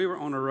We were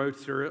on a road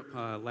trip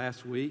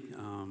last week,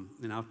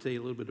 and I'll tell you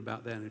a little bit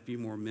about that in a few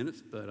more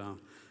minutes. But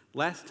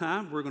last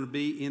time, we're going to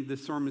be in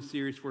this sermon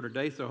series for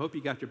today, so I hope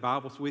you got your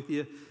Bibles with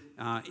you.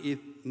 If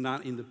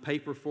not in the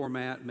paper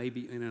format,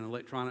 maybe in an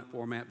electronic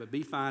format, but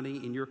be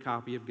finding in your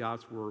copy of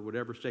God's Word,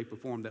 whatever shape or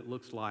form that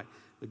looks like,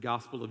 the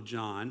Gospel of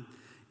John.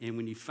 And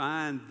when you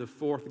find the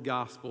fourth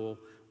Gospel,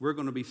 we're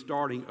going to be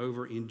starting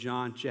over in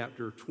John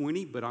chapter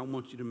 20, but I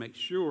want you to make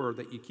sure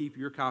that you keep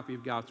your copy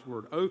of God's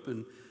Word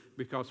open,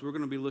 because we're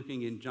going to be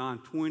looking in John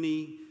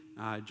 20,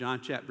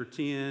 John chapter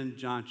 10,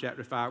 John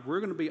chapter 5.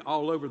 We're going to be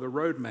all over the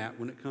roadmap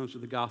when it comes to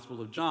the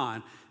Gospel of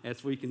John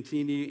as we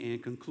continue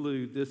and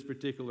conclude this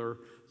particular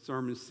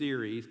sermon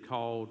series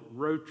called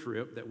Road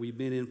Trip that we've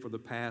been in for the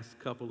past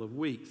couple of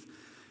weeks.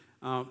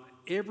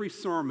 Every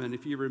sermon,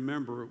 if you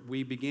remember,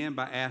 we began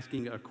by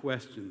asking a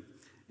question.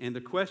 And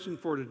the question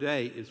for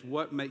today is,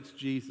 what makes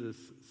Jesus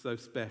so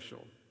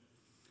special?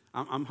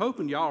 I'm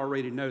hoping y'all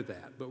already know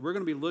that, but we're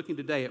going to be looking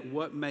today at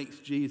what makes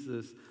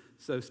Jesus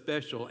so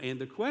special.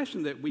 And the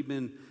question that we've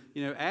been,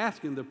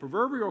 asking, the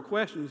proverbial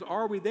question is,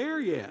 are we there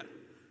yet?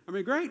 I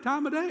mean, great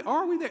time of day.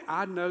 Are we there?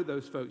 I know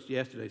those folks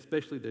yesterday,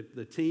 especially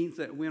the teens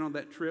that went on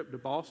that trip to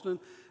Boston.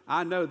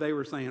 I know they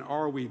were saying,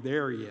 are we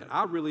there yet?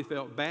 I really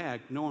felt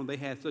bad knowing they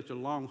had such a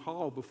long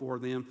haul before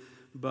them.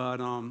 But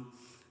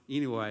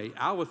anyway,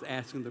 I was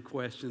asking the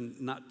question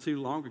not too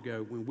long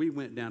ago when we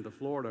went down to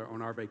Florida on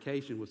our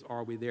vacation was,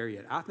 are we there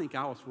yet? I think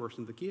I was worse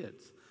than the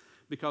kids,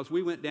 because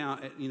we went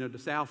down, to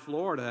South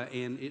Florida,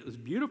 and it was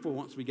beautiful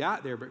once we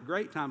got there, but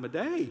great time of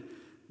day.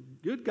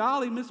 Good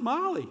golly, Miss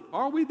Molly,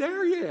 are we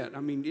there yet?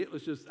 I mean, it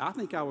was just, I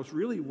think I was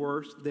really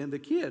worse than the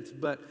kids.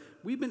 But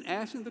we've been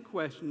asking the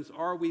questions,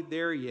 are we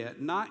there yet?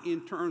 Not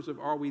in terms of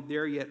are we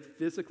there yet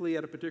physically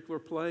at a particular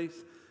place,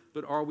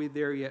 but are we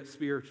there yet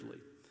spiritually?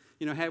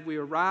 Have we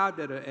arrived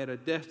at a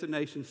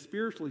destination,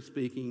 spiritually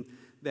speaking,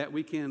 that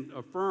we can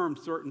affirm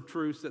certain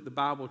truths that the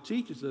Bible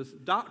teaches us,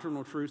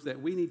 doctrinal truths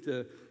that we need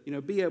to,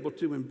 be able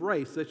to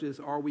embrace, such as,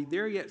 are we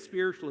there yet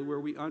spiritually where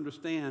we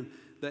understand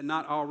that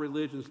not all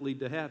religions lead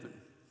to heaven?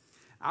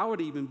 I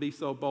would even be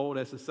so bold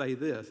as to say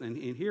this, and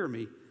hear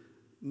me,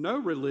 no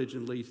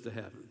religion leads to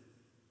heaven,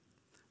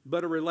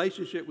 but a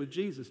relationship with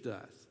Jesus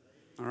does,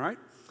 all right?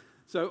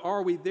 So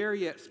are we there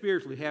yet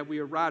spiritually? Have we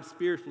arrived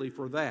spiritually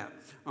for that?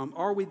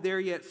 Are we there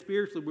yet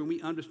spiritually when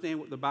we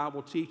understand what the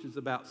Bible teaches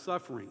about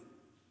suffering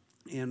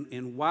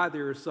and why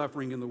there is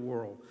suffering in the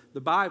world? The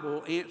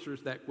Bible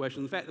answers that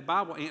question. In fact, the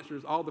Bible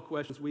answers all the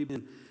questions we've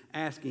been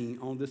asking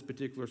on this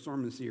particular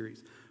sermon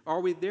series. Are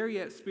we there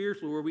yet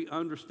spiritually where we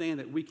understand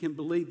that we can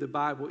believe the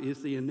Bible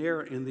is the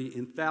inerrant and the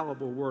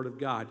infallible Word of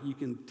God? You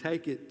can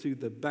take it to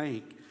the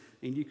bank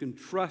and you can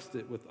trust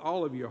it with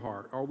all of your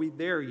heart. Are we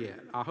there yet?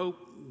 I hope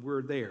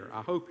we're there.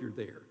 I hope you're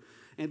there.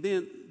 And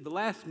then the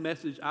last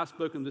message I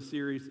spoke in the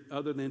series,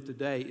 other than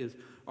today, is,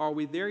 are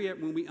we there yet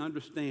when we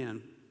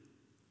understand?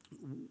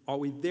 Are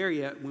we there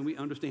yet when we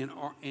understand,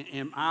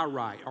 am I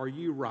right? Are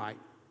you right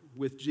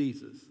with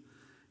Jesus?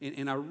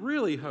 And I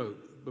really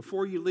hope,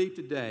 before you leave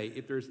today,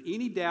 if there's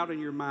any doubt in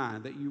your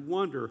mind that you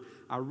wonder,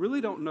 I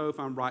really don't know if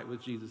I'm right with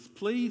Jesus,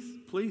 please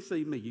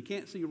see me. You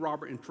can't see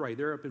Robert and Trey.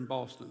 They're up in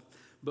Boston.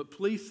 But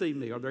please see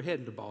me, or they're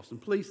heading to Boston.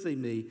 Please see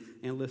me,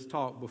 and let's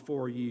talk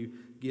before you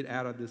get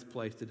out of this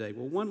place today.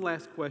 Well, one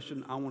last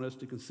question I want us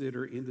to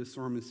consider in this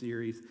sermon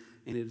series,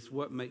 and it's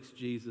what makes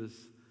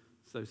Jesus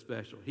so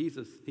special. He's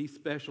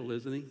special,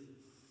 isn't he?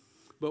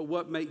 But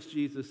what makes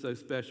Jesus so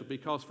special?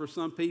 Because for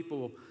some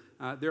people,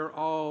 they're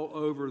all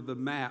over the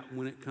map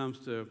when it comes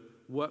to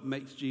what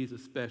makes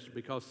Jesus special,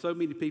 because so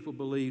many people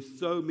believe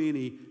so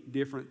many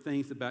different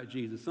things about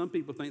Jesus. Some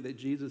people think that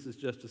Jesus is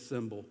just a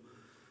symbol.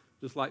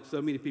 Just like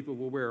so many people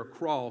will wear a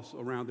cross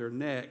around their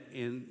neck,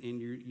 and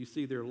you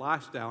see their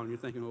lifestyle, and you're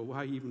thinking, well, why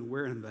are you even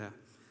wearing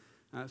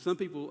that? Some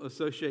people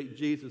associate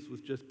Jesus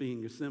with just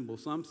being a symbol.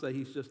 Some say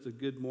he's just a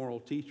good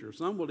moral teacher.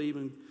 Some will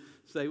even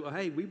say, well,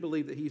 hey, we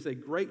believe that he's a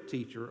great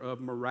teacher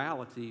of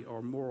morality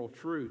or moral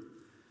truth.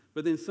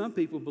 But then some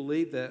people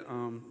believe that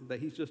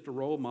he's just a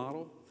role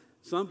model.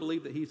 Some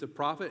believe that he's a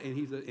prophet,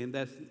 and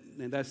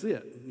that's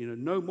it.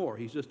 No more.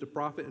 He's just a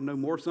prophet and no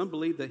more. Some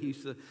believe that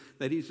he's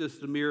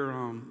just a mere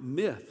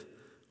myth,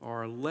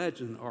 or a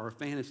legend, or a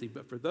fantasy.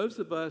 But for those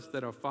of us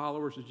that are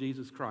followers of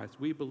Jesus Christ,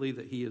 we believe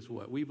that he is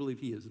what? We believe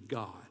he is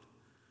God.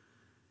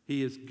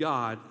 He is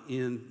God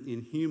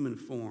in human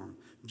form.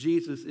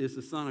 Jesus is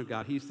the Son of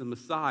God. He's the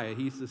Messiah.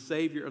 He's the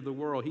Savior of the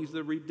world. He's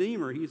the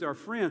Redeemer. He's our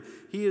friend.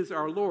 He is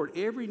our Lord.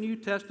 Every New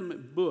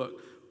Testament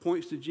book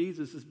points to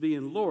Jesus as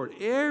being Lord.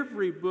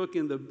 Every book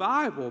in the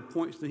Bible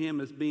points to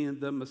him as being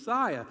the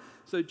Messiah.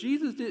 So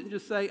Jesus didn't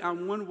just say,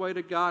 I'm one way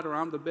to God, or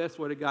I'm the best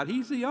way to God.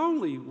 He's the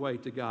only way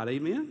to God.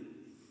 Amen?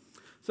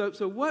 So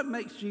what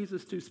makes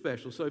Jesus too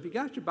special? So if you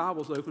got your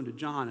Bibles open to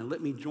John, and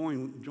let me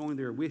join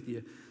there with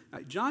you.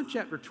 John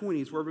chapter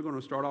 20 is where we're going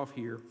to start off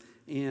here.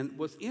 And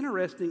what's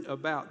interesting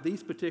about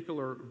these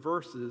particular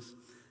verses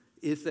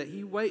is that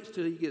he waits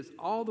till he gets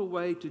all the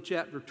way to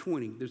chapter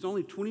 20. There's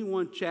only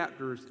 21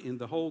 chapters in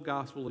the whole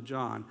Gospel of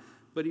John,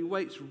 but he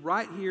waits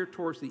right here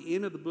towards the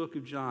end of the book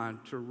of John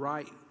to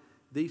write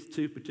these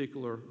two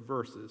particular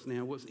verses.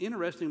 Now, what's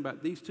interesting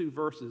about these two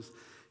verses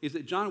is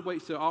that John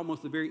waits till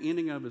almost the very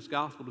ending of his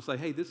gospel to say,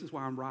 hey, this is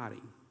why I'm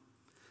writing.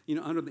 You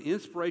know, under the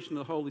inspiration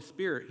of the Holy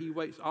Spirit, he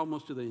waits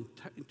almost to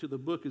the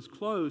book is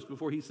closed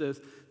before he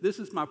says, this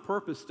is my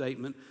purpose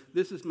statement,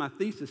 this is my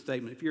thesis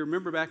statement. If you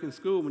remember back in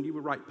school when you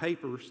would write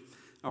papers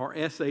or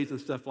essays and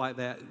stuff like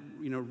that,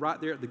 you know,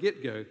 right there at the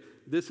get-go,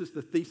 this is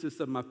the thesis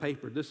of my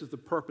paper, this is the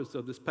purpose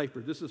of this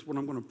paper, this is what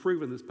I'm going to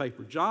prove in this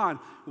paper. John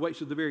waits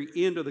to the very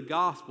end of the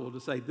gospel to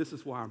say, this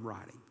is why I'm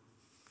writing.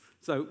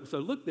 So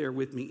look there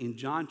with me in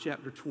John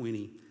chapter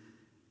 20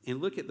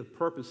 and look at the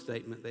purpose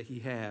statement that he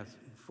has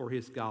for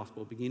his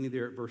gospel, beginning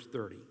there at verse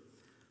 30.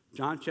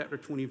 John chapter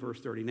 20, verse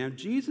 30. Now,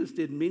 Jesus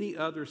did many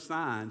other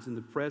signs in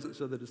the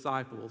presence of the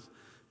disciples,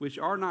 which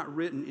are not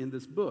written in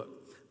this book.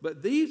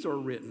 But these are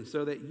written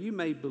so that you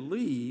may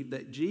believe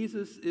that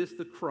Jesus is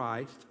the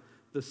Christ,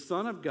 the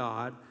Son of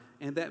God,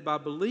 and that by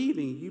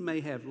believing you may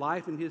have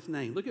life in his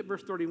name. Look at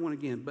verse 31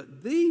 again.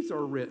 But these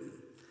are written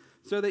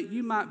so that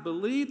you might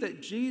believe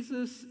that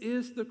Jesus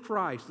is the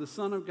Christ, the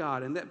Son of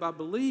God, and that by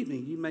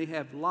believing you may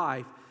have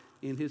life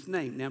in his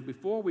name. Now,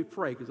 before we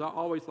pray, because I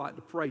always like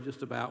to pray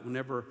just about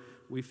whenever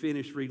we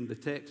finish reading the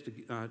text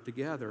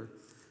together,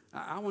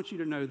 I want you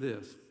to know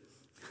this.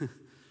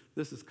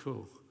 This is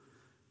cool.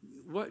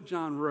 What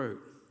John wrote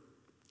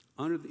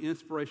under the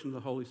inspiration of the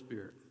Holy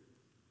Spirit,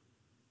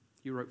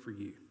 he wrote for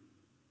you,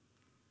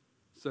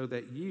 so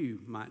that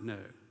you might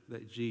know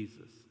that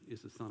Jesus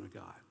is the Son of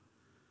God.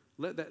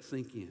 Let that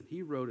sink in.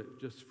 He wrote it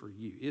just for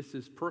you. It's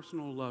his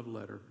personal love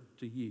letter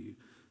to you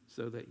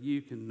so that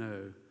you can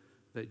know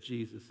that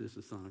Jesus is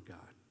the Son of God.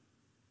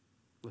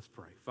 Let's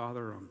pray.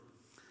 Father,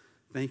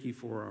 thank you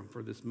for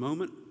this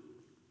moment,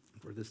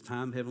 for this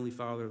time, Heavenly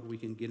Father, that we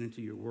can get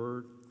into your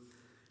word.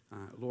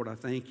 Lord, I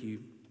thank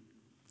you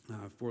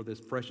for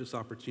this precious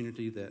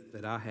opportunity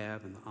that I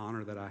have and the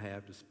honor that I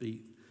have to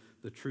speak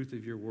the truth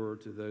of your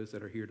word to those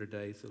that are here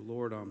today. So,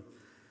 Lord,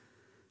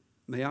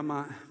 may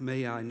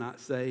I not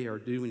say or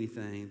do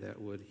anything that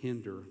would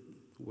hinder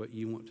what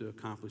you want to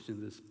accomplish in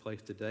this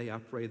place today. I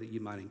pray that you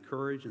might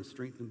encourage and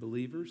strengthen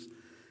believers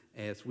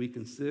as we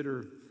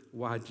consider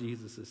why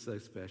Jesus is so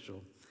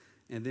special.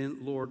 And then,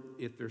 Lord,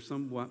 if there's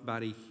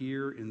somebody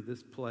here in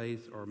this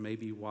place or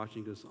maybe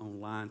watching us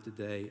online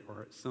today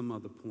or at some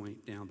other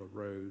point down the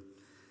road,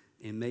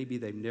 and maybe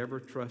they've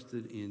never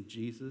trusted in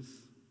Jesus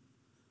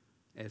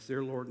as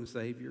their Lord and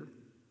Savior,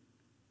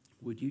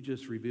 would you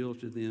just reveal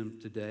to them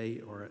today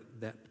or at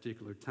that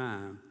particular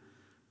time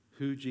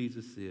who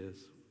Jesus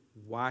is,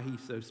 why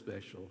he's so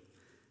special,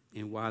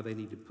 and why they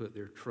need to put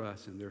their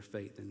trust and their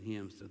faith in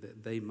him so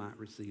that they might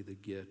receive the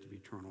gift of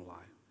eternal life.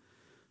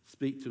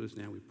 Speak to us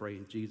now, we pray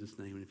in Jesus'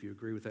 name. And if you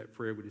agree with that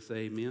prayer, would you say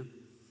amen?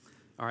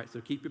 All right, so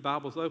keep your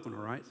Bibles open, all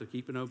right? So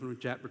keep it open in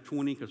chapter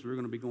 20 because we're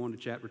going to be going to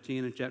chapter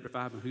 10 and chapter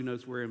 5 and who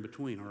knows where in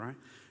between, all right?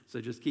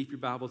 So just keep your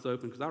Bibles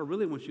open because I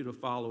really want you to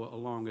follow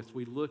along as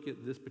we look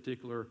at this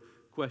particular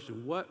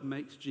question. What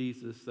makes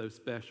Jesus so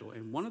special?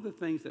 And one of the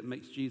things that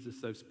makes Jesus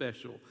so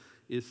special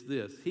is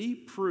this. He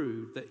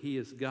proved that he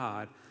is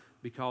God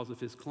because of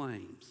his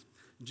claims.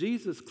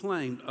 Jesus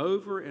claimed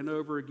over and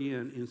over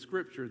again in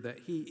Scripture that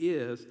he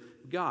is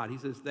God. He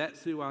says,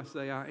 that's who I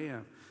say I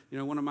am. You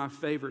know, one of my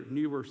favorite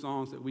newer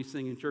songs that we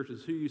sing in church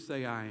is Who You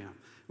Say I Am.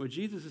 Well,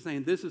 Jesus is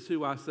saying, this is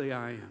who I say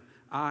I am.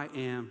 I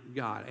am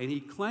God. And he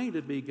claimed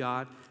to be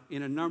God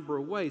in a number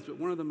of ways. But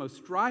one of the most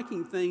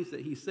striking things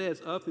that he says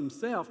of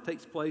himself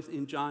takes place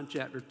in John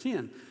chapter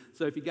 10.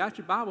 So if you got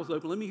your Bibles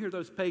open, let me hear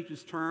those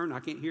pages turn. I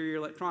can't hear your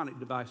electronic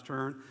device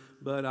turn.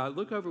 But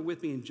look over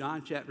with me in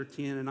John chapter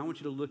 10, and I want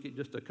you to look at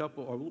just a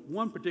couple, or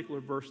one particular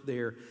verse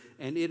there.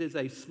 And it is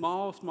a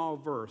small, small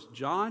verse.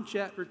 John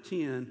chapter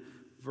 10,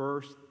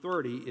 verse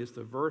 30 is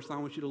the verse I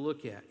want you to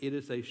look at. It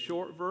is a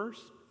short verse,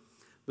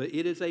 but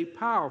it is a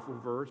powerful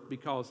verse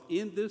because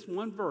in this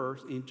one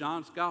verse in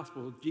John's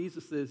gospel,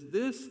 Jesus says,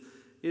 this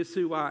is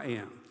who I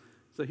am.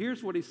 So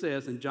here's what he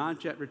says in John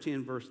chapter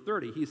 10, verse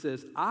 30. He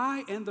says,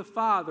 I and the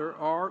Father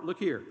are, look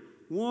here,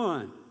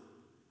 one.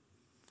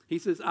 He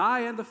says,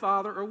 I and the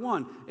Father are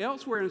one.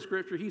 Elsewhere in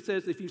Scripture, he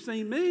says, if you've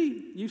seen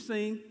me, you've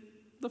seen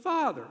the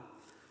Father.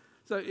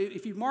 So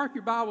if you mark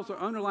your Bibles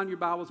or underline your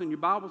Bibles and your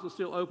Bibles are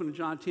still open in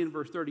John 10,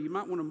 verse 30, you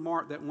might want to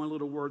mark that one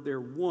little word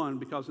there, one,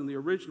 because in the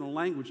original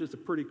language, it's a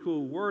pretty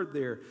cool word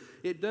there.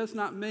 It does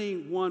not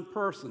mean one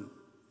person.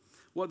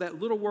 What that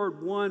little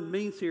word one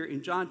means here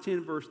in John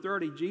 10, verse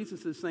 30,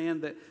 Jesus is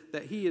saying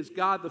that he is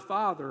God the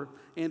Father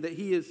and that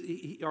he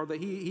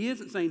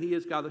isn't saying he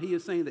is God, but he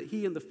is saying that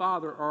he and the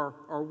Father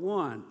are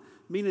one,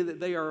 meaning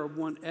that they are of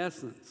one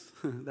essence.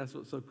 That's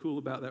what's so cool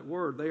about that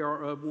word. They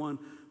are of one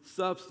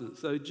substance.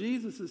 So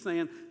Jesus is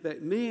saying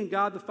that me and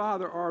God the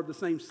Father are of the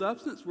same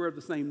substance. We're of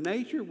the same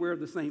nature. We're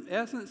of the same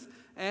essence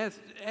as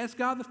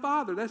God the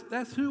Father.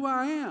 That's who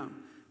I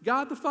am.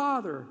 God the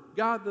Father,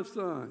 God the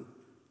Son,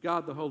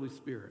 God the Holy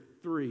Spirit.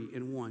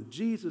 3:1.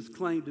 Jesus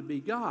claimed to be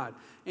God.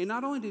 And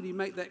not only did he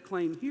make that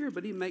claim here,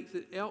 but he makes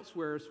it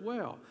elsewhere as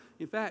well.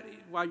 In fact,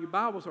 while your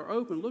Bibles are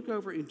open, look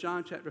over in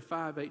John chapter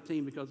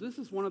 5:18, because this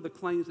is one of the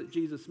claims that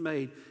Jesus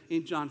made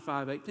in John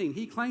 5:18.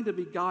 He claimed to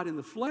be God in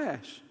the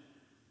flesh.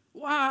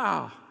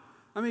 Wow!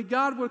 I mean,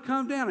 God would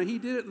come down, and he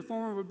did it in the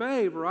form of a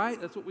babe, right?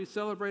 That's what we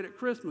celebrate at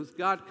Christmas,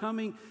 God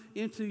coming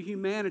into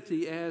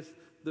humanity as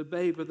the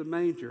babe of the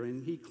manger.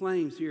 And he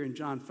claims here in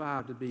John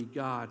 5 to be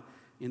God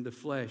in the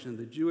flesh. And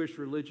the Jewish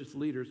religious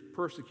leaders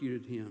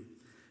persecuted him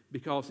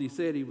because he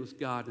said he was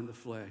God in the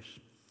flesh.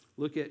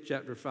 Look at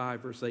chapter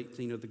 5, verse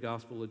 18 of the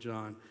Gospel of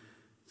John.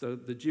 So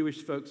the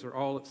Jewish folks are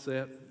all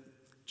upset.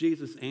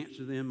 Jesus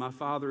answered them, "My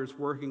Father is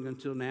working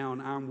until now,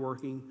 and I'm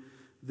working."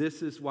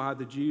 This is why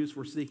the Jews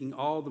were seeking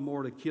all the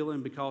more to kill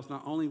him, because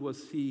not only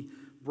was he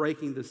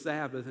breaking the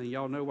Sabbath, and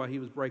y'all know why he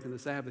was breaking the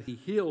Sabbath, he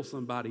healed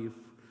somebody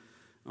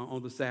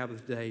on the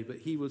Sabbath day, but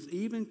he was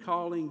even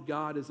calling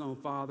God his own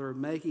Father,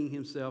 making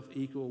himself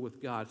equal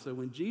with God. So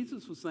when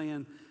Jesus was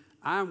saying,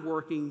 "I'm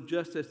working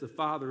just as the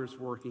Father is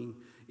working,"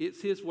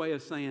 it's his way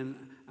of saying,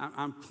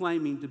 I'm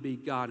claiming to be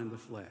God in the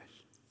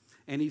flesh.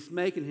 And he's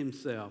making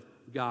himself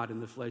God in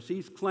the flesh.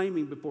 He's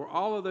claiming before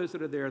all of those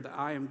that are there that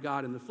I am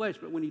God in the flesh.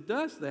 But when he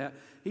does that,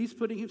 he's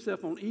putting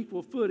himself on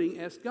equal footing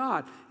as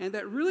God. And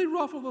that really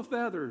ruffled the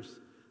feathers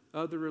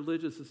of the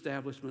religious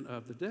establishment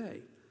of the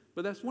day.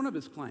 But that's one of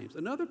his claims.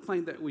 Another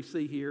claim that we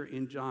see here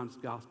in John's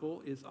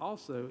gospel is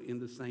also in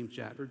the same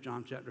chapter,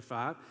 John chapter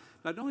 5.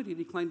 Not only did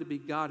he claim to be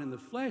God in the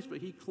flesh, but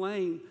he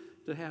claimed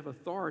to have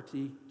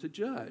authority to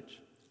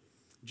judge.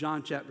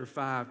 John chapter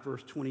 5,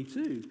 verse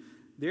 22.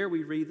 There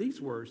we read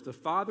these words, "The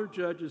Father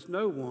judges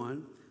no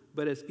one,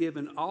 but has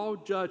given all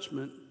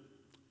judgment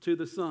to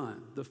the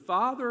Son." The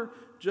Father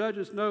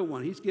judges no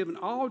one. He's given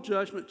all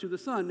judgment to the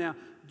Son. Now,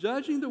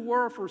 judging the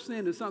world for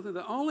sin is something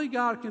that only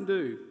God can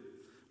do.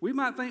 We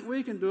might think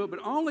we can do it, but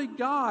only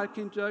God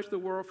can judge the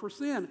world for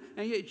sin.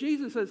 And yet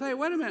Jesus says, hey,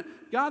 wait a minute.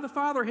 God the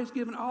Father has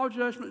given all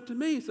judgment to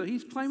me. So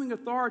he's claiming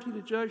authority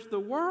to judge the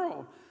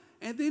world.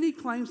 And then he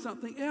claims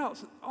something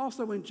else,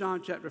 also in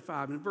John chapter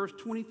 5. In verse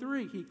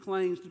 23, he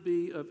claims to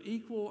be of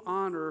equal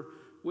honor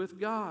with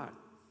God.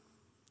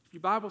 If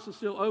your Bibles are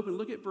still open,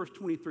 look at verse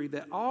 23.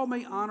 "That all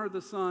may honor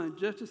the Son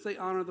just as they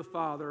honor the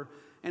Father.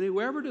 And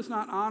whoever does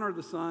not honor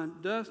the Son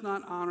does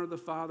not honor the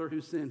Father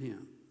who sent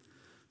him."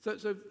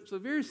 So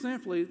very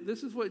simply,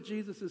 this is what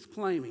Jesus is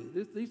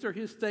claiming. These are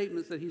his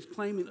statements that he's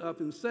claiming of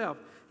himself.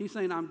 He's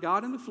saying, I'm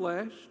God in the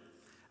flesh.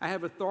 I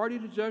have authority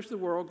to judge the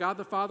world. God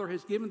the Father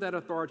has given that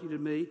authority to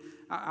me.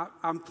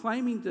 I'm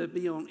claiming to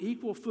be on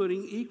equal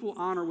footing, equal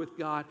honor with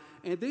God.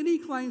 And then he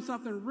claims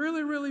something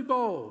really, really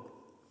bold.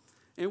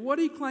 And what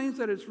he claims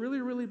that is really,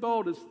 really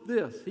bold is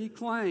this. He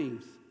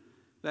claims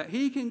that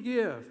he can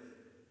give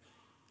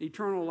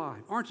eternal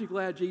life. Aren't you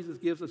glad Jesus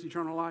gives us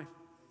eternal life?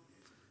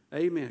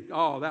 Amen.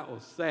 Oh, that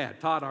was sad.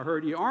 Todd, I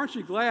heard you. Aren't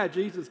you glad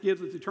Jesus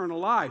gives us eternal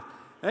life?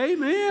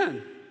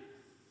 Amen.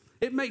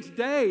 It makes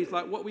days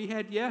like what we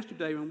had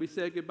yesterday when we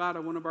said goodbye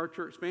to one of our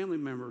church family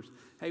members.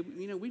 Hey,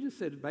 we just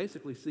said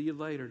basically see you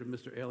later to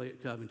Mr.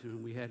 Elliot Covington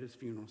when we had his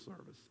funeral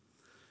service.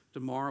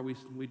 Tomorrow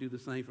we do the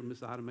same for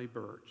Miss Ida Mae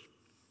Birch.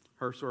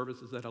 Her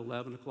service is at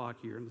 11 o'clock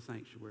here in the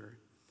sanctuary.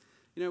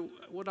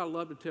 What I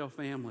love to tell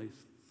families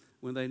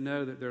when they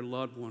know that their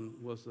loved one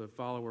was a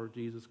follower of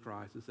Jesus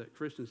Christ is that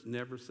Christians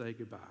never say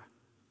goodbye.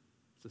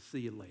 It's a see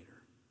you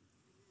later.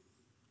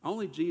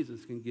 Only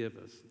Jesus can give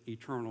us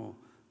eternal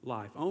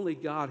life. Only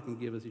God can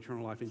give us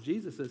eternal life. And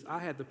Jesus says, I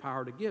have the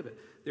power to give it.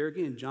 There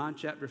again, John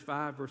chapter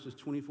 5, verses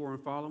 24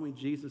 and following,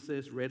 Jesus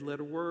says, red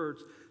letter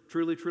words,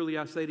 "Truly, truly,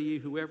 I say to you,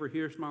 whoever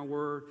hears my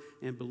word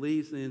and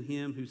believes in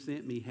him who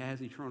sent me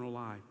has eternal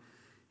life.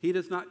 He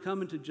does not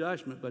come into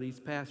judgment, but he's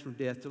passed from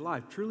death to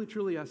life. Truly,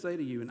 truly, I say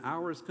to you, an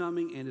hour is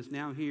coming and is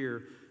now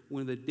here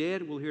when the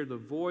dead will hear the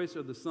voice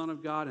of the Son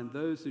of God, and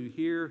those who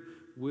hear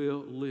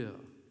will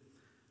live."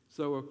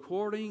 So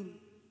according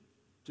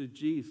to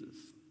Jesus,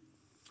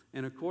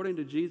 and according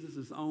to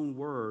Jesus' own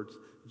words,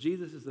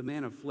 Jesus is a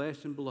man of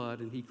flesh and blood,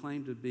 and he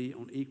claimed to be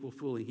on equal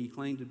footing. He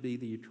claimed to be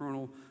the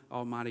eternal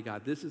Almighty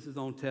God. This is his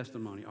own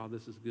testimony. Oh,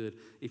 this is good.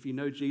 If you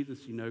know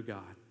Jesus, you know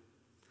God.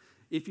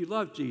 If you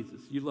love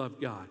Jesus, you love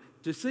God.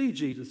 To see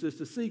Jesus is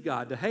to see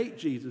God. To hate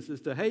Jesus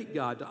is to hate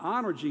God. To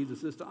honor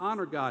Jesus is to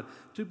honor God.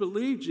 To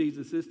believe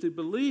Jesus is to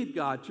believe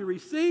God. To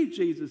receive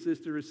Jesus is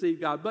to receive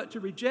God. But to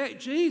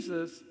reject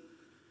Jesus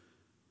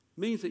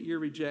means that you're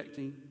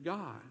rejecting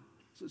God.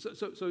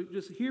 So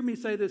just hear me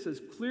say this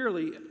as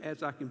clearly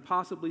as I can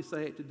possibly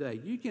say it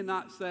today. You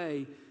cannot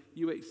say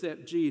you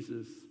accept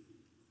Jesus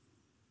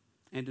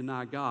and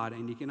deny God,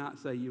 and you cannot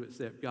say you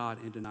accept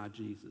God and deny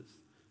Jesus.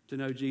 To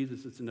know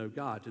Jesus is to know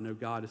God. To know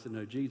God is to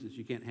know Jesus.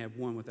 You can't have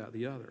one without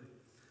the other.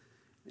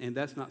 And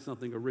that's not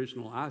something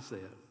original I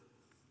said.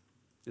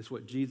 It's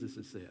what Jesus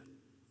has said.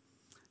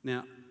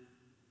 Now,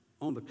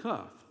 on the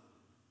cuff,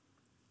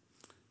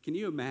 can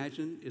you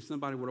imagine if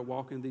somebody were to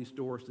walk in these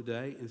doors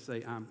today and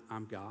say,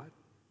 I'm God?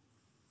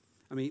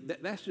 I mean,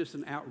 that's just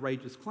an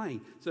outrageous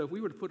claim. So if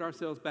we were to put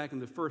ourselves back in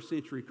the first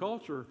century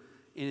culture,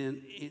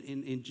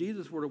 and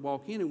Jesus were to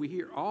walk in, and we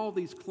hear all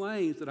these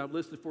claims that I've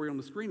listed for you on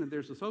the screen, and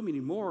there's so many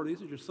more.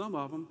 These are just some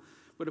of them.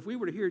 But if we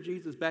were to hear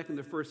Jesus back in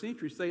the first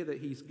century say that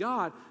he's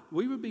God,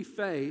 we would be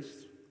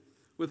faced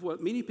with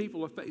what many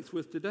people are faced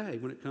with today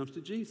when it comes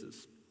to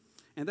Jesus.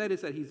 And that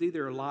is that he's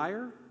either a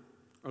liar,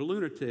 a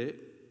lunatic,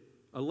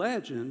 a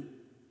legend,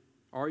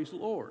 or he's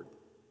Lord.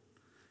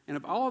 And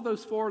of all of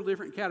those four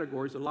different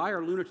categories, a liar,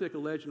 a lunatic, a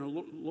legend,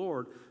 or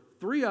Lord,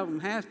 three of them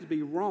has to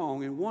be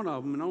wrong, and one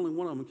of them, and only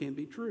one of them, can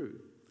be true.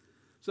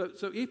 So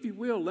if you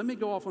will, let me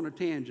go off on a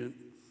tangent,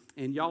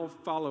 and y'all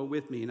follow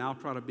with me, and I'll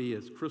try to be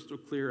as crystal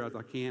clear as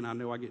I can. I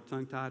know I get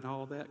tongue-tied and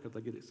all that because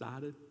I get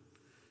excited.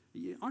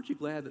 Yeah, aren't you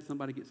glad that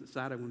somebody gets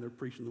excited when they're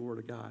preaching the Word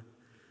of God?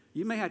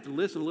 You may have to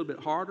listen a little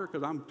bit harder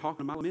because I'm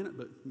talking about a minute,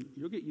 but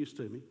you'll get used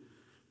to me.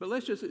 But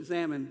let's just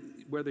examine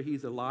whether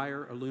he's a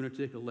liar, a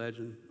lunatic, a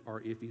legend,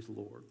 or if he's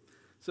Lord.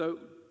 So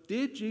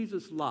did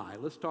Jesus lie?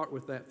 Let's start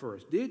with that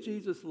first. Did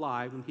Jesus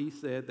lie when he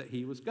said that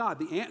he was God?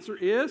 The answer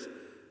is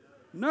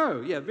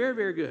no. Yeah, very,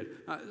 very good.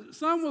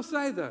 Some will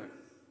say, though,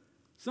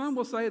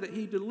 that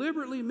he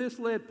deliberately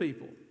misled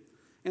people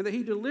and that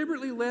he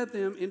deliberately led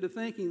them into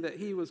thinking that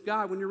he was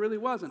God when he really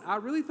wasn't. I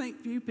really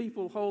think few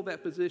people hold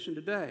that position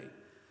today.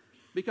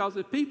 Because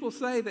if people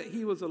say that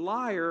he was a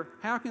liar,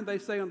 how can they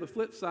say on the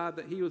flip side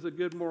that he was a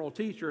good moral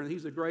teacher and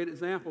he's a great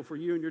example for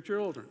you and your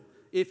children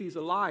if he's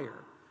a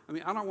liar? I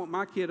mean, I don't want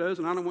my kiddos,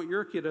 and I don't want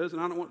your kiddos,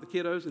 and I don't want the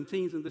kiddos and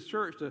teens in this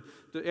church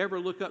to ever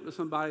look up to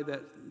somebody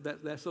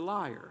that's a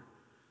liar.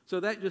 So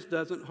that just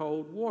doesn't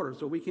hold water,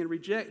 so we can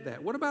reject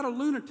that. What about a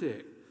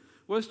lunatic?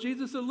 Was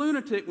Jesus a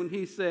lunatic when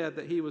he said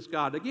that he was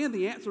God? Again,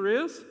 the answer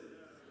is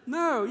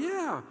no,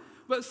 yeah.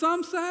 But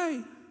some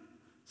say,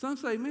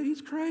 man,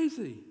 he's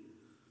crazy.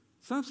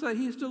 Some say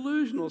he's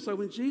delusional. So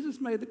when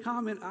Jesus made the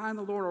comment, I and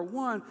the Lord are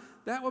one,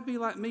 that would be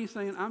like me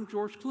saying, I'm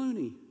George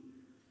Clooney.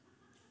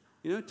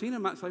 You know, Tina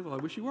might say, well, I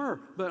wish you were.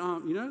 But,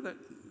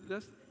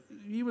 that's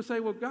you would say,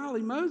 well,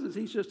 golly, Moses,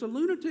 he's just a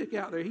lunatic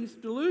out there. He's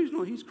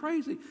delusional. He's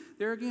crazy.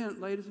 There again,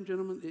 ladies and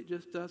gentlemen, it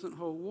just doesn't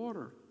hold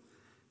water.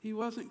 He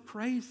wasn't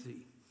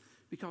crazy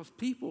because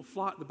people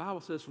flocked, the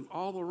Bible says, from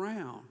all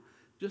around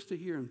just to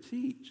hear him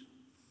teach.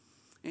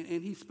 And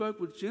he spoke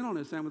with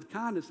gentleness and with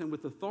kindness and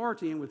with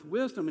authority and with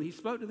wisdom. And he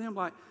spoke to them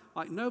like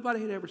nobody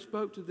had ever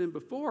spoke to them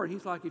before. And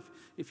he's like,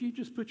 if you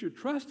just put your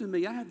trust in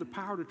me, I have the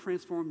power to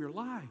transform your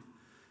life.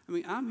 I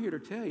mean, I'm here to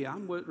tell you, I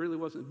really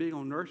wasn't big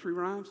on nursery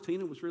rhymes.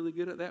 Tina was really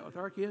good at that with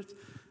our kids.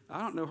 I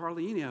don't know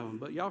hardly any of them.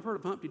 But y'all have heard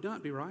of Humpty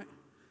Dumpty, right?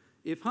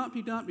 If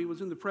Humpty Dumpty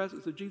was in the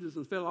presence of Jesus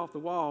and fell off the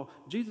wall,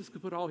 Jesus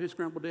could put all his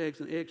scrambled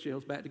eggs and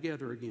eggshells back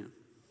together again.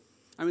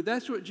 I mean,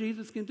 that's what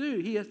Jesus can do.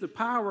 He has the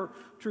power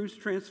to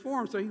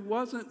transform. So he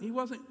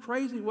wasn't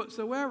crazy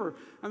whatsoever.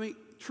 I mean,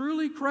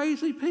 truly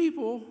crazy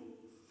people,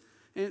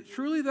 and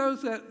truly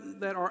those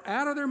that are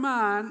out of their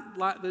mind,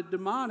 like the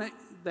demonic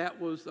that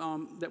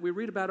we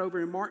read about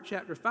over in Mark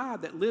chapter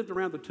 5, that lived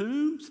around the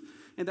tombs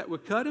and that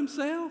would cut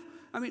himself.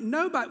 I mean,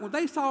 nobody, when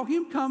they saw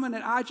him coming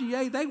at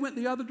IGA, they went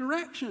the other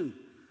direction.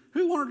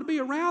 Who wanted to be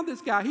around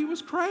this guy? He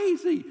was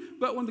crazy.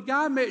 But when the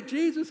guy met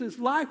Jesus, his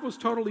life was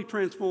totally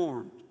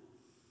transformed.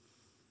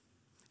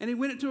 And he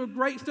went into a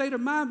great state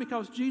of mind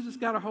because Jesus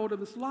got a hold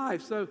of his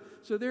life. So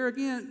there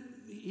again,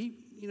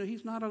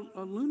 he's not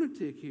a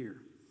lunatic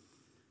here.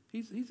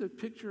 He's a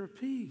picture of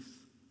peace.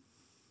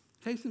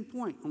 Case in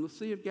point, on the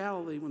Sea of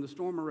Galilee when the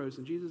storm arose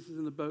and Jesus is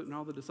in the boat and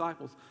all the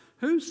disciples,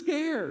 who's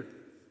scared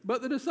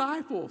but the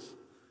disciples?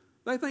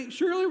 They think,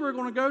 surely we're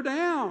going to go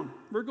down.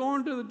 We're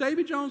going to the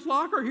Davy Jones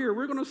locker here.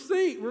 We're going to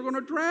sink. We're going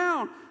to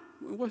drown.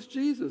 What's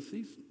Jesus?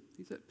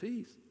 He's at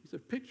peace. He's a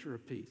picture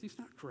of peace. He's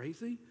not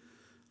crazy.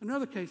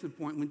 Another case in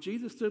point, when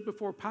Jesus stood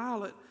before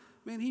Pilate,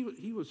 man,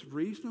 he was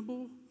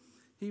reasonable.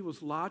 He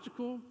was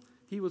logical.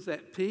 He was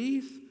at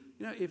peace.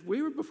 You know, if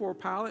we were before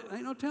Pilate,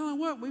 ain't no telling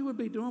what we would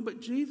be doing,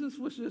 but Jesus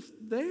was just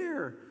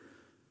there.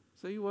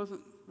 So he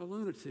wasn't a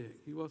lunatic.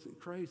 He wasn't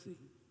crazy.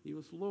 He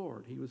was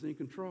Lord. He was in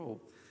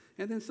control.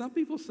 And then some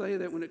people say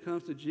that when it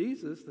comes to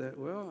Jesus, that,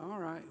 well, all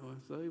right,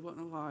 so he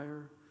wasn't a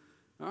liar.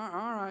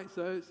 All right,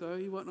 so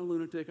he wasn't a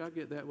lunatic. I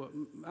get that. Well,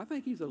 I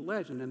think he's a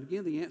legend. And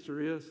again, the answer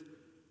is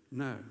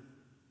no.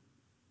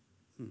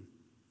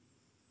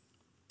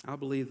 I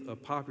believe a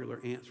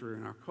popular answer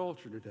in our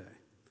culture today,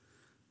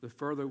 the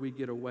further we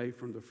get away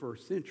from the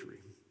first century,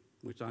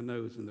 which I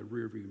know is in the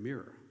rearview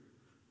mirror,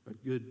 a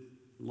good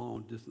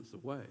long distance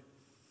away.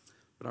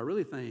 But I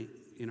really think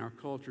in our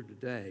culture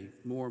today,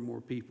 more and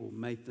more people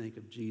may think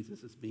of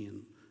Jesus as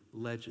being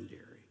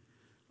legendary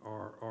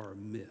or a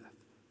myth.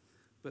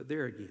 But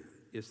there again,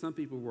 if some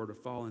people were to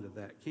fall into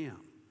that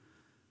camp,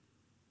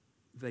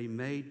 they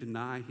may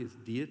deny his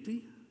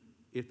deity.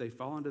 If they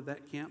fall into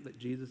that camp that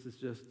Jesus is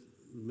just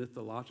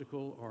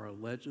mythological or a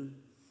legend,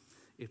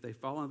 if they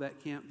fall into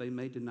that camp, they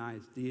may deny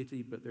his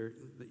deity, but that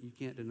you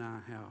can't deny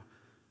how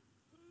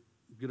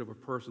good of a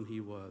person he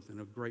was and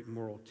a great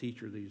moral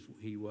teacher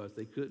he was.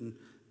 They couldn't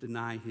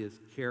deny his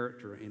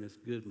character and his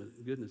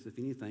goodness. If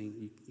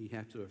anything, you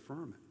have to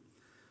affirm it.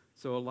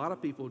 So a lot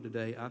of people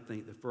today, I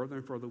think, the further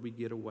and further we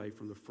get away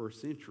from the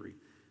first century,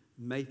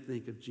 may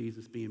think of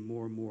Jesus being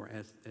more and more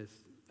as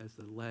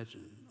a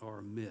legend or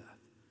a myth.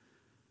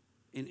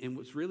 And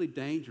what's really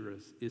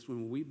dangerous is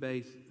when we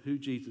base who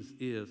Jesus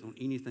is on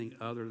anything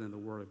other than the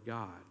Word of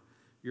God,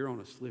 you're on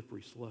a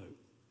slippery slope.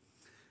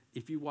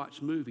 If you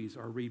watch movies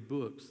or read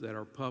books that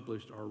are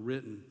published or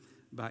written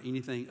by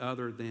anything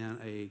other than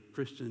a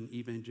Christian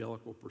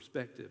evangelical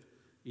perspective,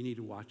 you need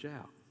to watch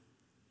out.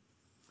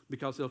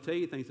 Because they'll tell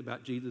you things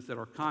about Jesus that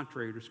are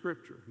contrary to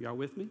Scripture. Y'all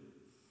with me?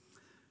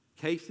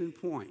 Case in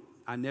point,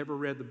 I never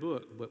read the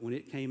book, but when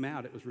it came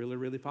out, it was really,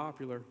 really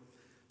popular.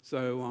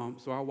 So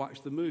I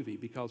watched the movie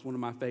because one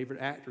of my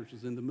favorite actors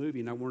was in the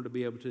movie, and I wanted to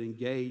be able to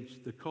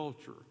engage the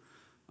culture.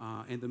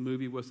 And the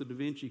movie was The Da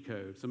Vinci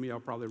Code. Some of y'all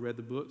probably read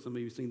the book. Some of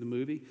you have seen the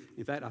movie.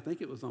 In fact, I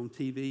think it was on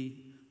TV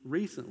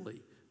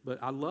recently. But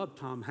I love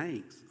Tom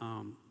Hanks.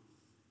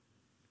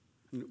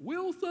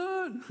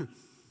 Wilson!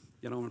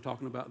 You know what I'm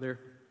talking about there?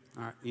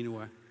 All right,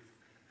 anyway.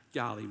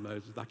 Golly,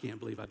 Moses, I can't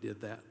believe I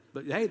did that.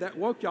 But hey, that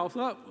woke y'all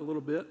up a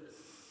little bit.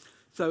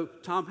 So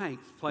Tom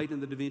Hanks played in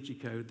The Da Vinci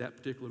Code, that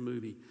particular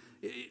movie.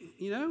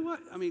 You know what?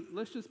 I mean,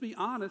 let's just be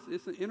honest.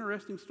 It's an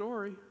interesting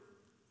story.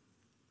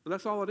 But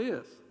that's all it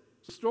is.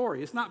 It's a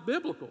story. It's not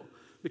biblical.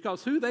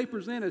 Because who they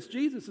present as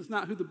Jesus is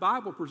not who the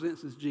Bible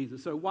presents as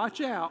Jesus. So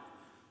watch out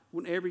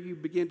whenever you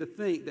begin to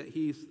think that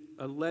he's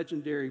a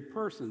legendary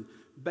person.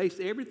 Base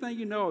everything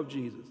you know of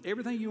Jesus,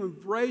 everything you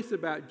embrace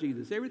about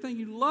Jesus, everything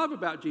you love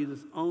about Jesus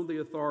on the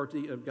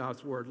authority of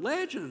God's Word.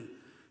 Legend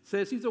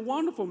says he's a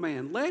wonderful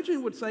man.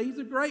 Legend would say he's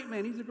a great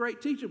man, he's a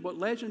great teacher, but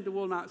legend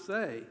will not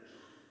say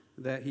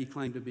that he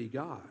claimed to be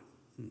God.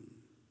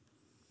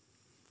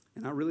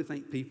 And I really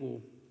think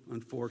people,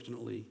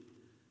 unfortunately,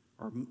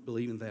 are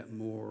believing that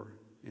more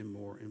and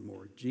more and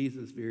more.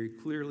 Jesus very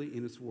clearly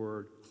in his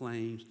Word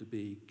claims to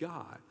be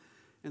God.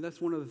 And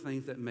that's one of the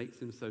things that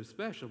makes him so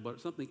special.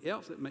 But something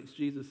else that makes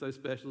Jesus so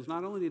special is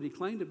not only did he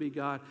claim to be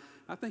God,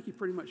 I think he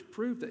pretty much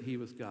proved that he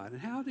was God. And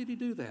how did he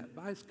do that?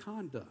 By his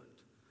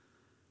conduct.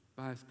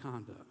 By his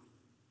conduct.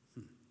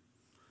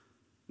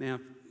 Now,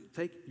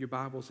 take your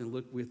Bibles and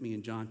look with me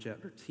in John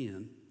chapter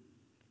 10.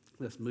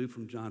 Let's move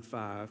from John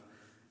 5.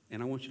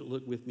 And I want you to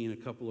look with me in a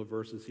couple of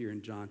verses here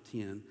in John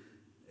 10,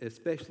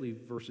 especially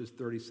verses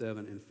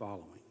 37 and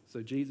following.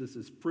 So Jesus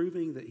is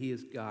proving that he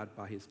is God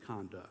by his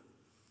conduct.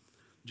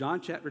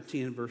 John chapter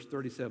 10, verse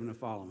 37 and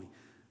following.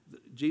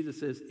 Jesus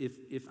says,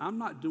 if I'm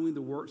not doing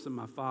the works of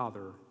my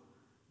Father,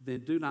 then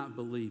do not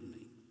believe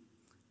me.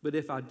 But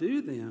if I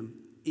do them,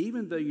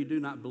 even though you do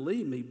not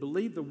believe me,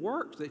 believe the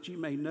works that you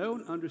may know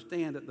and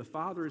understand that the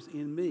Father is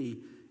in me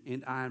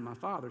and I in my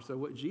Father. So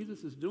what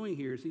Jesus is doing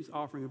here is he's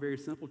offering a very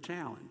simple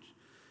challenge.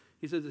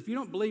 He says, if you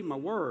don't believe my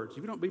words, if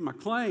you don't believe my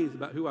claims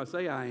about who I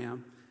say I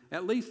am,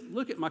 at least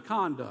look at my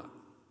conduct.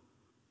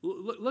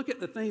 Look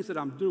at the things that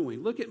I'm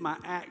doing. Look at my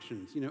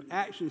actions. You know,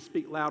 actions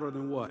speak louder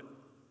than what?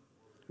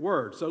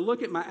 Words. So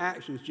look at my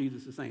actions,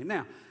 Jesus is saying.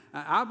 Now,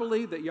 I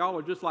believe that y'all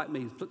are just like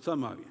me,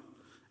 some of you.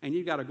 And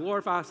you've got a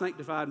glorified,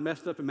 sanctified,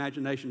 messed up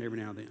imagination every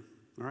now and then.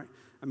 All right?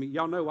 I mean,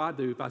 y'all know I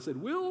do if I said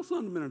Wilson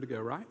a minute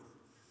ago, right?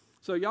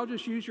 So y'all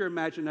just use your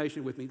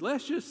imagination with me.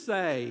 Let's just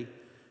say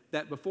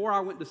that before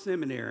I went to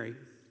seminary,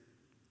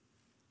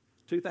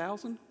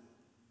 2000,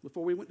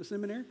 before we went to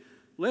seminary,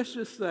 let's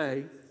just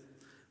say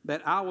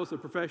that I was a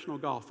professional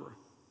golfer,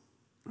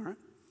 all right?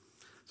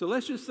 So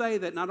let's just say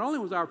that not only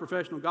was I a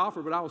professional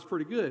golfer, but I was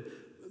pretty good.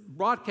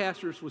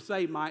 Broadcasters would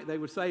say, Mike, they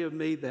would say of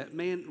me that,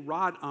 man,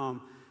 Rod,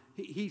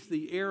 he's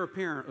the heir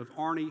apparent of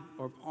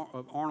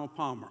Arnold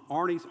Palmer.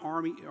 Arnie's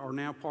army are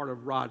now part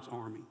of Rod's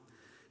army.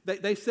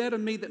 They said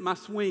of me that my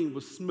swing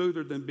was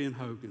smoother than Ben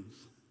Hogan's.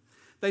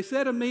 They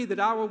said of me that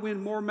I will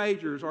win more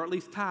majors, or at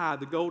least tie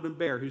the Golden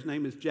Bear, whose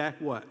name is Jack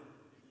what?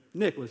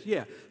 Nicholas,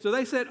 yeah. So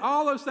they said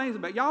all those things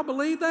about, y'all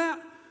believe that?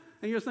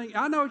 And you're thinking,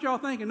 I know what y'all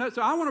thinking. No,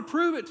 so I want to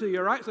prove it to you,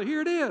 all right? So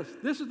here it is.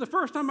 This is the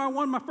first time I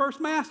won my first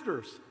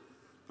Masters,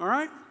 all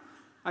right?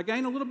 I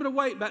gained a little bit of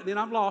weight back then.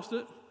 I've lost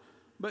it.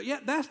 But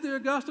yet, that's the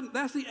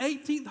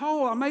 18th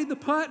hole. I made the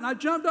putt, and I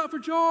jumped up for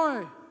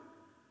joy.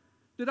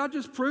 Did I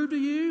just prove to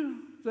you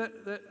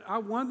that I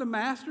won the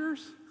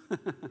Masters?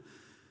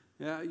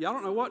 Yeah, y'all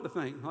don't know what to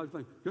think. I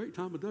think, great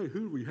time of day.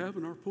 Who do we have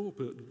in our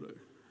pulpit today?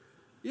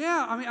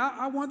 Yeah, I mean,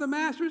 I won the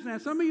Masters. Now,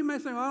 some of you may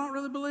say, well, I don't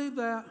really believe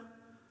that.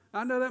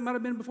 I know that might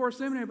have been before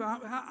seminary,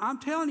 but I'm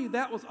telling you,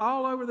 that was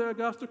all over the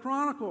Augusta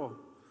Chronicle.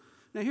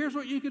 Now, here's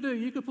what you could do.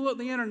 You could pull up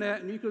the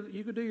internet, and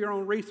you could do your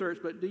own research,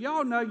 but do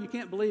y'all know you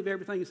can't believe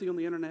everything you see on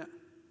the internet?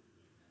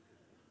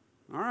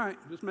 All right,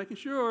 just making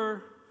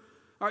sure.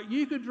 All right,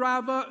 you could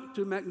drive up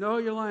to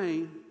Magnolia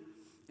Lane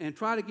and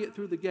try to get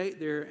through the gate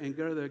there and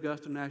go to the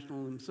Augusta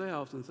National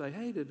themselves and say,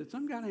 hey, did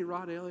some guy named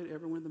Rod Elliot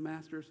ever win the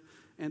Masters?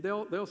 And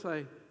they'll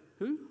say,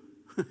 who?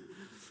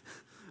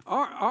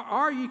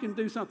 Or you can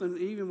do something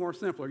even more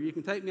simpler. You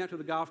can take me out to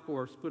the golf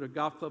course, put a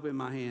golf club in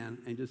my hand,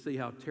 and just see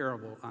how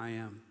terrible I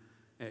am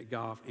at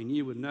golf. And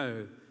you would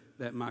know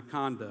that my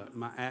conduct,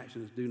 my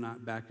actions do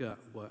not back up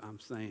what I'm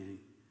saying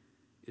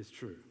is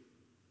true.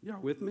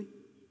 Y'all with me?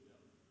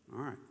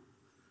 All right.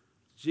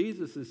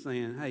 Jesus is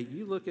saying, hey,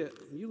 you look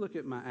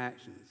at my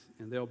actions,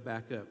 and they'll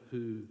back up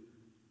who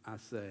I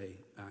say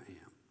I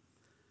am.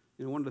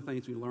 You know, one of the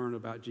things we learn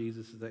about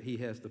Jesus is that he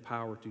has the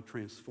power to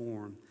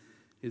transform.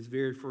 His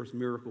very first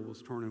miracle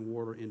was turning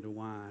water into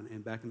wine.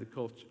 And back in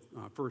the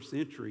first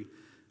century,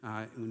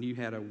 when you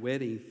had a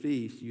wedding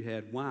feast, you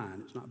had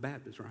wine. It's not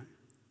Baptist, right?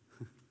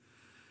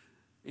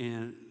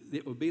 And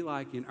it would be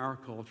like in our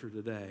culture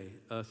today,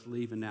 us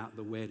leaving out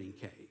the wedding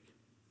cake.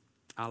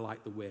 I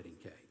like the wedding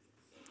cake.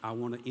 I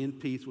want to end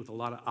peace with a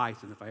lot of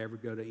icing if I ever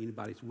go to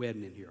anybody's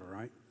wedding in here, all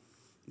right?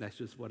 That's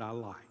just what I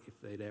like,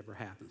 if it ever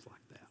happens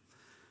like that.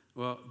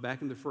 Well,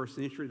 back in the first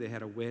century, they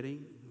had a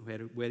wedding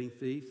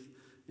feast,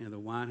 and the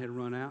wine had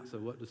run out. So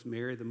what does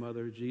Mary, the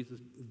mother of Jesus,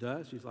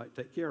 does? She's like,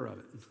 take care of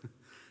it.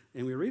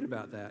 And we read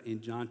about that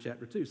in John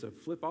chapter 2. So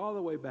flip all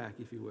the way back,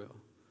 if you will,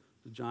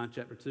 to John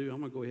chapter 2. I'm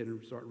going to go ahead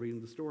and start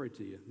reading the story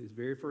to you. His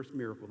very first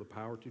miracle, the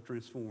power to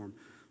transform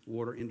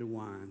water into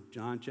wine.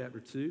 John chapter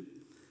 2,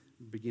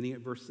 beginning at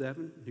verse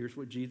 7. Here's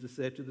what Jesus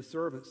said to the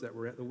servants that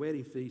were at the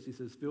wedding feast. He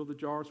says, fill the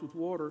jars with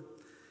water.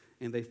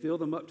 And they filled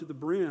them up to the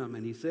brim.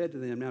 And he said to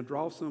them, now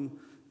draw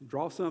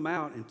some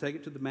out and take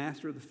it to the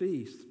master of the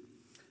feast.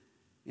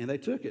 And they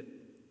took it.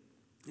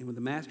 And when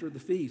the master of the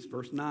feast,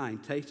 verse 9,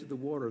 tasted the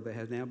water that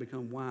had now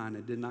become wine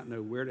and did not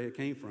know where it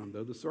came from,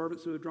 though the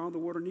servants who had drawn the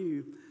water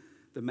knew,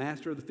 the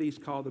master of the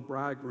feast called the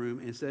bridegroom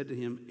and said to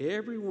him,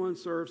 everyone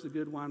serves the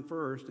good wine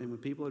first, and when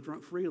people have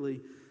drunk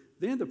freely,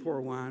 then the poor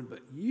wine,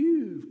 but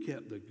you've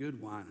kept the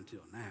good wine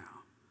until now.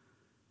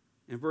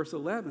 And verse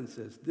 11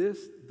 says, this,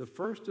 the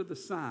first of the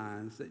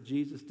signs that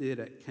Jesus did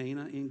at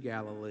Cana in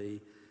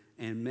Galilee,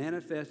 and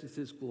manifested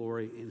his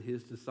glory, and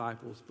his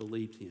disciples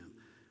believed him.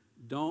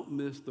 Don't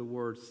miss the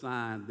word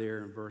sign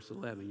there in verse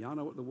 11. Y'all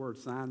know what the word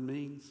sign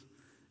means?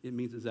 It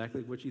means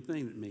exactly what you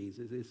think it means.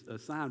 A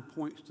sign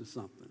points to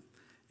something.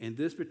 And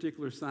this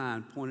particular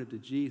sign pointed to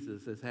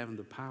Jesus as having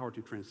the power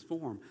to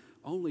transform.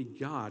 Only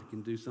God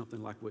can do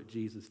something like what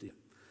Jesus did.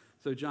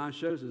 So John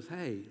shows us,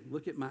 hey,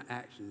 look at my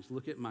actions.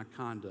 Look at my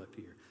conduct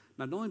here.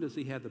 Not only does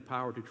he have the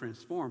power to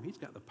transform, he's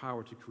got the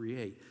power to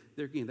create.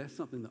 There again, that's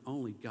something that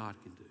only God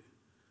can do.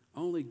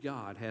 Only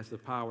God has the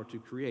power to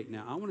create.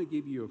 Now, I want to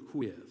give you a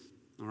quiz,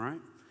 all right?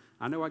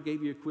 I know I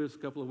gave you a quiz a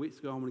couple of weeks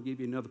ago. I'm going to give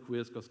you another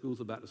quiz because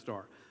school's about to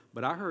start.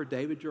 But I heard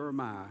David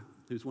Jeremiah,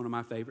 who's one of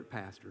my favorite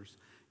pastors,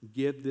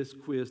 give this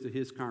quiz to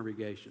his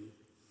congregation.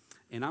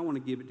 And I want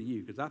to give it to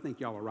you because I think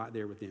y'all are right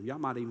there with them. Y'all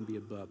might even be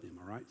above them,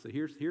 all right? So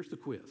here's the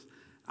quiz.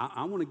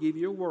 I want to give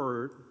you a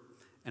word,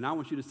 and I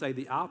want you to say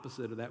the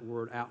opposite of that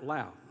word out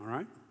loud, all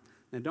right?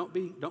 Now, don't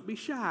be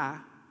shy.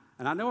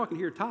 And I know I can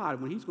hear Todd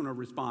when he's going to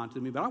respond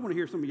to me, but I want to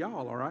hear some of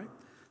y'all, all right?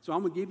 So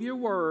I'm going to give you a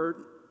word,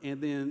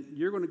 and then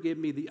you're going to give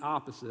me the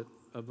opposite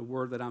of the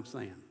word that I'm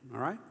saying, all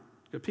right?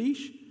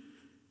 Capiche?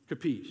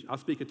 Capiche. I'll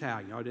speak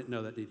Italian. Y'all didn't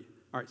know that, did you?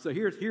 All right, so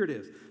here it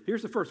is.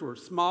 Here's the first word.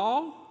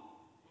 Small,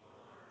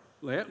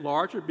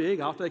 large or big.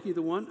 I'll take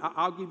either one.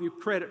 I'll give you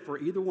credit for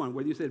either one,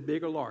 whether you said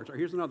big or large. All right,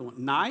 here's another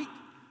one. Night.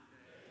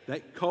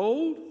 That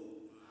cold.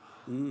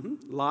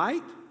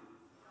 Light.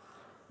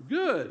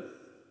 Good.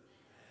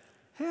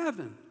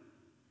 Heaven.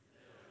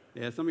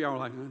 Yeah, some of y'all are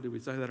like, oh, did we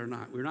say that or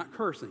not? We're not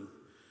cursing.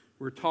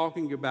 We're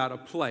talking about a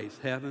place,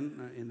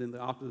 heaven, and then the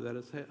opposite of that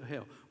is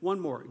hell. One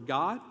more.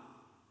 God.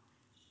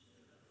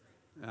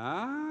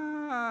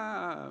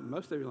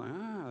 Most of you are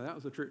like, that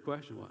was a trick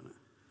question, wasn't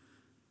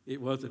it?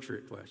 It was a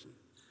trick question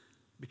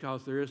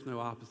because there is no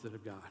opposite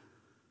of God.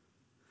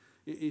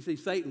 You see,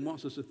 Satan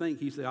wants us to think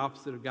he's the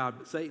opposite of God,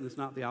 but Satan is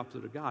not the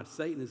opposite of God.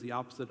 Satan is the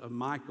opposite of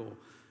Michael,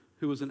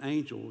 who was an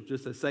angel,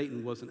 just as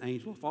Satan was an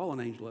angel, a fallen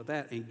angel at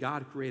that, and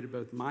God created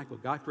both Michael.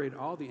 God created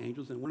all the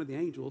angels, and one of the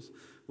angels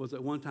was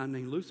at one time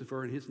named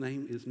Lucifer, and his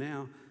name is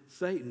now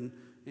Satan.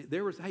 And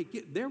there was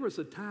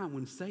a time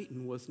when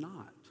Satan was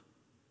not.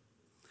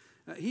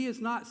 He is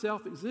not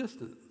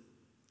self-existent,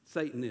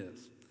 Satan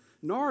is.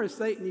 Nor is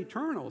Satan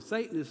eternal.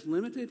 Satan is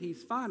limited.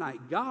 He's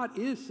finite. God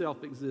is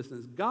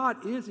self-existent.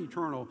 God is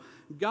eternal.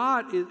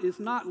 God is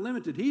not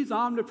limited. He's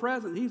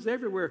omnipresent. He's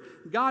everywhere.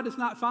 God is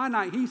not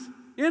finite. He's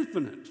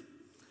infinite.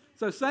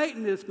 So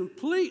Satan is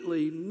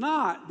completely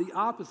not the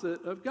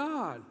opposite of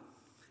God.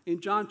 In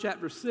John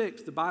chapter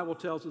 6, the Bible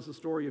tells us the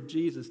story of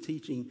Jesus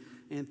teaching,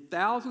 and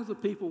thousands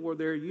of people were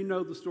there. You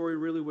know the story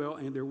really well,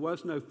 and there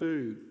was no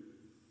food.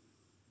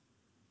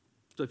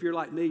 So if you're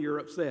like me, you're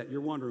upset.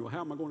 You're wondering, well,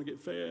 how am I going to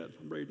get fed?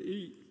 I'm ready to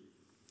eat.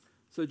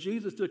 So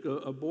Jesus took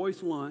a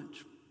boy's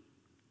lunch,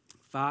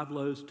 5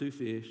 loaves, 2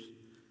 fish,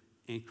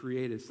 and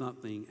created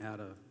something out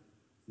of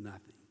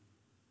nothing.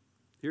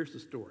 Here's the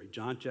story.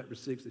 John chapter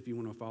 6, if you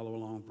want to follow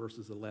along,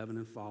 verses 11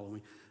 and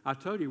following. I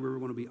told you we were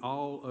going to be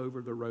all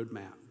over the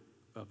roadmap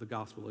of the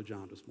Gospel of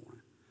John this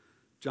morning.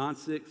 John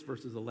 6,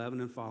 verses 11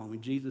 and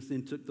following. Jesus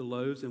then took the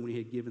loaves, and when he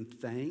had given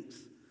thanks,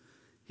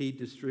 he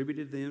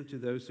distributed them to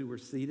those who were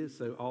seated,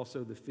 so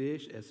also the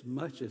fish, as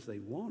much as they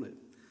wanted.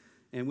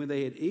 And when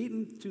they had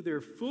eaten to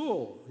their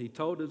full, he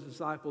told his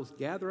disciples,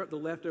 gather up the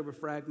leftover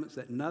fragments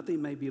that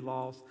nothing may be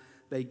lost.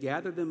 They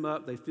gathered them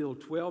up. They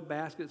filled 12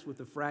 baskets with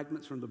the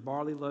fragments from the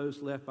barley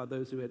loaves left by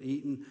those who had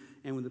eaten.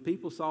 And when the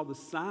people saw the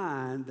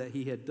sign that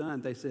he had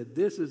done, they said,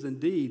 this is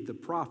indeed the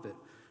prophet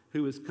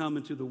who is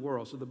coming to the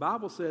world. So the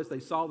Bible says they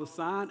saw the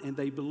sign and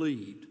they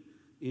believed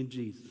in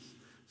Jesus.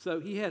 So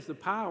he has the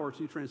power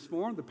to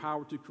transform, the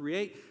power to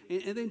create.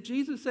 And then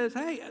Jesus says,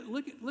 hey,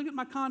 look at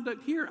my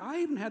conduct here. I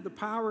even had the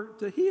power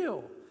to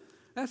heal.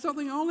 That's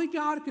something only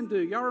God can do.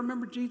 Y'all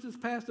remember Jesus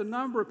passed a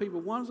number of people.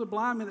 One was a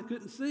blind man that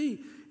couldn't see.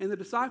 And the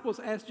disciples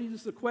asked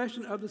Jesus the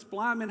question of this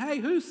blind man, hey,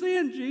 who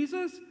sinned,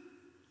 Jesus?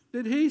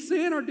 Did he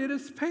sin or did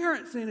his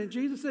parents sin? And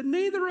Jesus said,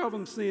 neither of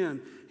them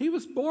sinned. He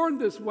was born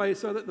this way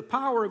so that the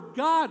power of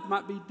God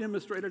might be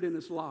demonstrated in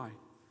his life.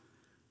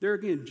 There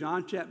again,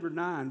 John chapter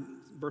 9,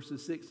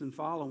 verses 6 and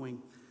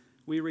following,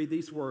 we read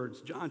these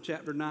words. John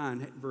chapter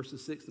 9,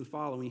 verses 6 and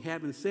following.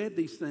 Having said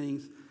these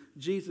things,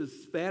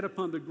 Jesus spat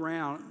upon the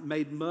ground,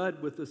 made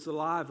mud with the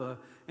saliva,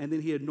 and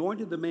then he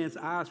anointed the man's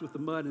eyes with the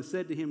mud and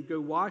said to him, go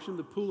wash in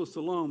the pool of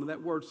Siloam. And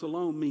that word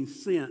Siloam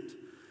means sent.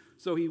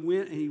 So he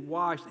went and he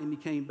washed and he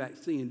came back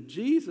seeing.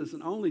 Jesus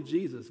and only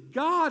Jesus,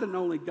 God and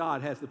only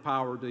God has the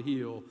power to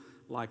heal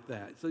like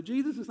that. So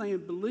Jesus is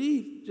saying,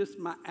 believe just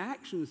my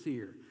actions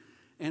here.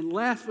 And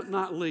last but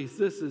not least,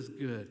 this is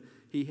good.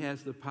 He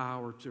has the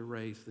power to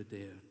raise the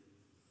dead.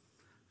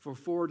 For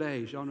 4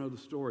 days, y'all know the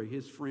story,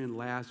 his friend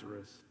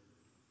Lazarus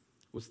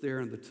was there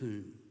in the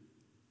tomb,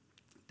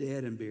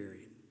 dead and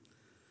buried.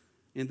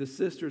 And the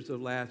sisters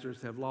of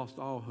Lazarus have lost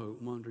all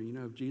hope, wondering,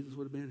 if Jesus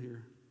would have been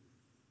here,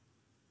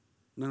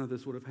 none of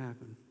this would have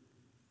happened.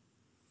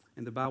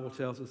 And the Bible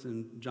tells us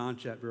in John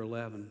chapter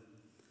 11,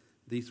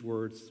 these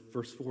words,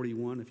 verse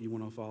 41, if you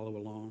want to follow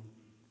along.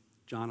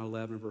 John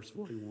 11, verse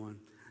 41.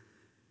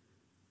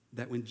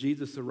 That when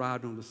Jesus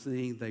arrived on the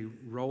scene, they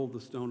rolled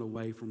the stone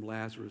away from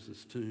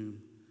Lazarus'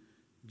 tomb.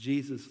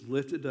 Jesus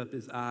lifted up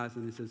his eyes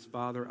and he says,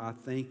 Father, I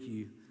thank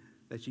you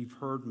that you've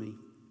heard me.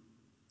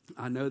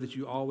 I know that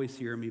you always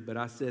hear me, but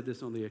I said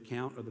this on the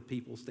account of the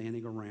people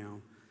standing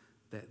around,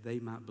 that they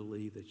might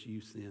believe that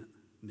you sent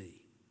me.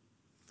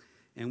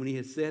 And when he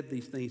had said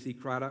these things, he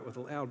cried out with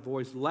a loud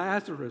voice,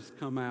 Lazarus,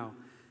 come out.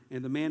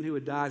 And the man who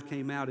had died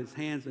came out. His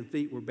hands and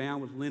feet were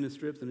bound with linen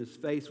strips, and his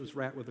face was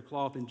wrapped with a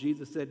cloth. And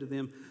Jesus said to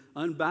them,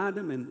 unbind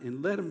him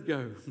and let him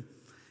go.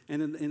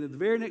 And in the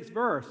very next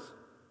verse,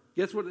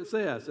 guess what it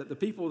says? That the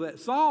people that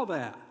saw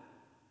that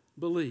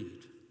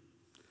believed.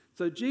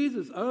 So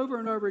Jesus over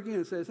and over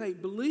again says, hey,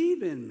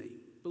 believe in me.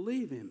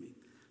 Believe in me.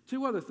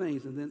 Two other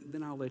things, and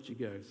then I'll let you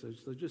go.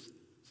 So just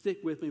stick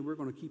with me. We're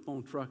going to keep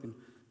on trucking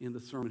in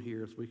the sermon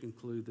here as we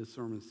conclude this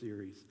sermon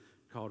series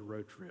called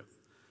Road Trip.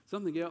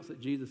 Something else that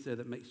Jesus said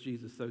that makes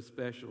Jesus so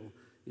special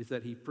is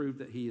that he proved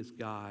that he is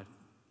God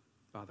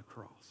by the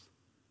cross.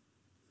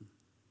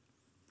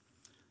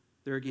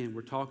 There again,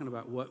 we're talking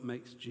about what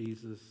makes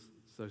Jesus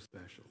so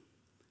special.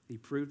 He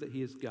proved that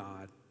he is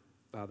God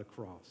by the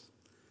cross.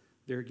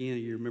 There again,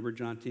 you remember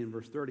John 10,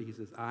 verse 30, he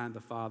says, I and the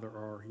Father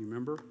are, you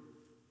remember?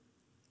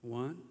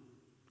 One.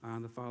 I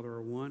and the Father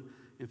are one.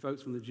 And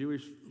folks, when the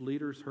Jewish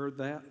leaders heard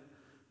that,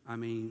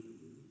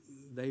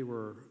 they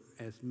were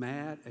as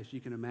mad as you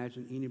can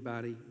imagine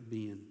anybody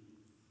being.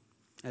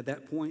 At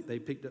that point, they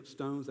picked up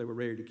stones. They were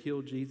ready to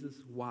kill Jesus.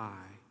 Why?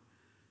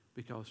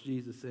 Because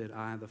Jesus said,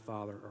 I and the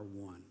Father are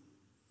one.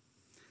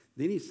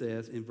 Then he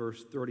says in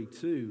verse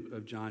 32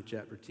 of John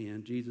chapter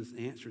 10, Jesus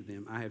answered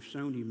them, I have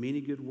shown you many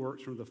good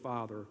works from the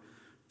Father.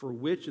 For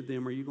which of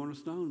them are you going to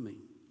stone me?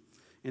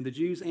 And the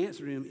Jews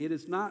answered him, it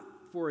is not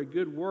for a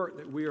good work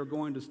that we are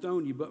going to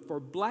stone you, but for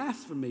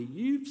blasphemy.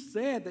 You've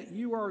said that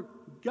you are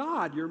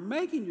God. You're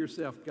making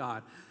yourself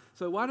God.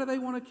 So why do they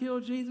want to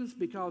kill Jesus?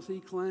 Because he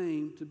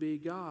claimed to be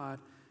God.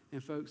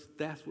 And folks,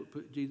 that's what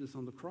put Jesus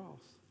on the cross.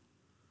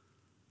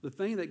 The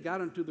thing that got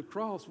him to the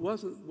cross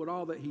wasn't what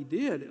all that he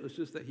did. It was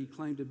just that he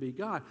claimed to be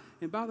God.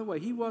 And by the way,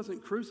 he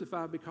wasn't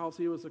crucified because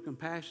he was a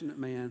compassionate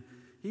man.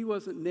 He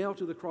wasn't nailed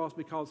to the cross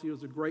because he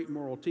was a great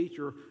moral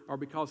teacher or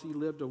because he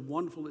lived a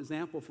wonderful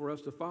example for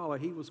us to follow.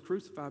 He was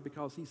crucified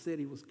because he said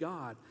he was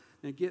God.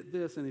 Now get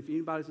this, and if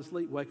anybody's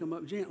asleep, wake them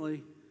up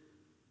gently.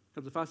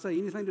 Because if I say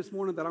anything this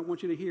morning that I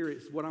want you to hear,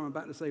 it's what I'm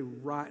about to say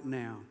right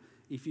now.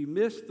 If you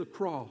miss the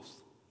cross,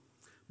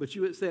 but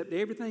you accept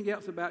everything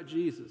else about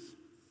Jesus,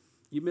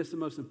 you miss the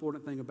most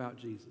important thing about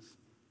Jesus.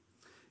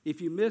 If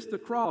you miss the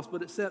cross,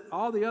 but accept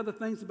all the other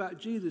things about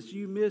Jesus,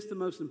 you miss the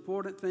most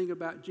important thing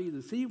about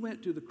Jesus. He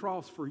went to the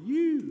cross for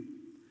you,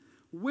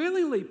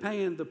 willingly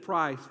paying the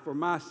price for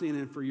my sin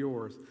and for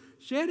yours,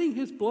 shedding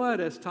his blood,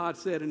 as Todd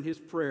said in his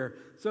prayer,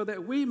 so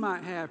that we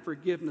might have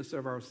forgiveness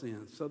of our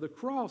sins. So the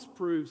cross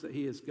proves that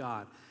he is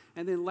God.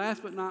 And then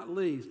last but not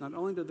least, not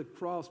only did the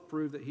cross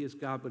prove that he is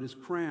God, but his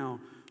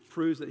crown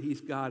proves that he's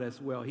God as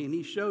well. And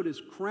he showed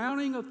his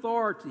crowning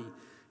authority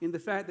in the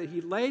fact that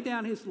he laid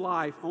down his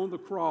life on the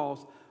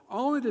cross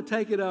only to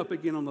take it up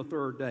again on the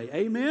third day.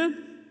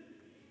 Amen?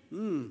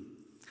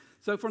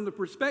 So from the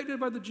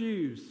perspective of the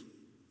Jews,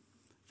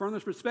 from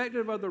the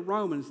perspective of the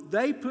Romans,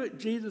 they put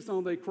Jesus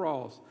on the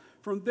cross.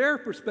 From their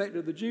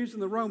perspective, the Jews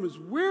and the Romans,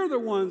 we're the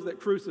ones that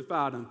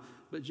crucified him.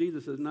 But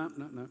Jesus says, no.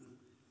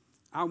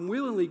 I'm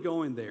willingly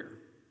going there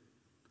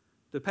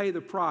to pay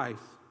the price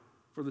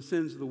for the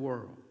sins of the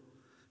world,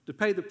 to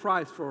pay the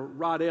price for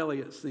Rod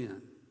Elliot's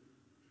sin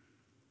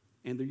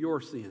and your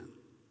sin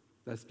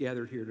that's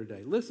gathered here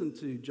today. Listen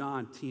to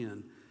John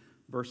 10,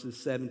 verses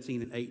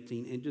 17 and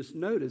 18, and just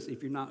notice,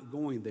 if you're not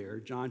going there,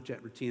 John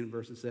chapter 10,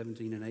 verses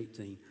 17 and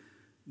 18,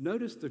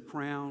 notice the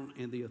crown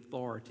and the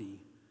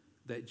authority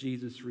that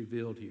Jesus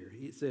revealed here.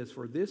 It says,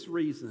 "For this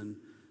reason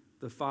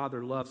the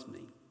Father loves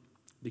me,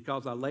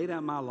 because I lay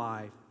down my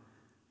life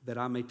that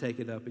I may take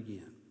it up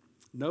again.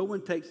 No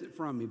one takes it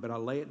from me, but I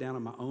lay it down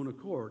on my own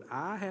accord.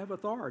 I have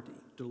authority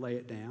to lay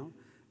it down,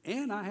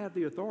 and I have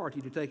the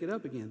authority to take it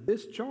up again.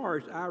 This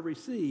charge I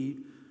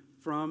received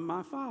from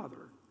my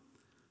Father."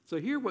 So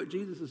hear what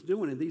Jesus is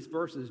doing in these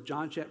verses,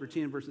 John chapter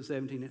 10, verses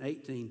 17 and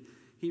 18.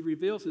 He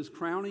reveals his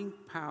crowning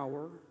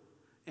power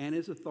and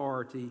his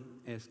authority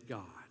as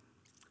God.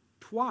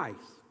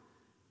 Twice,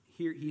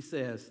 here he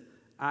says,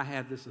 "I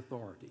have this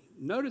authority."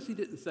 Notice he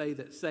didn't say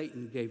that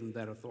Satan gave him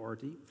that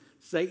authority.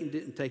 Satan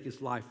didn't take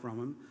his life from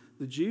him.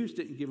 The Jews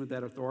didn't give him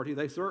that authority.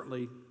 They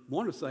certainly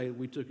want to say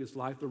we took his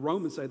life. The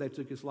Romans say they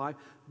took his life.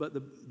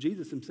 But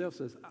Jesus himself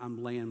says,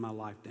 "I'm laying my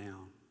life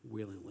down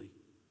willingly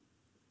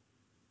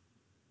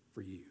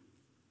for you."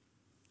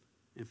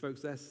 And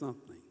folks, that's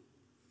something.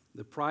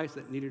 The price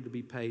that needed to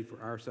be paid for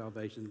our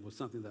salvation was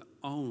something that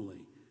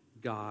only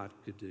God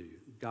could do.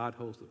 God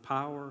holds the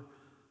power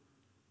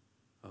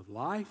of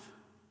life,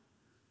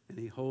 and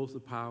he holds the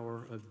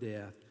power of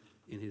death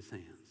in his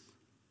hands.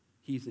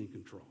 He's in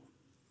control.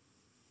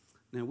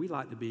 Now, we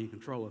like to be in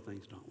control of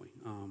things, don't we?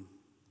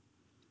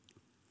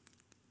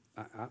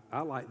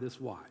 I like this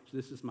watch.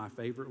 This is my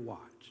favorite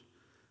watch.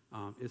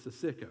 It's a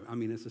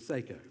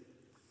Seiko.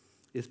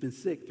 It's been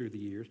sick through the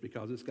years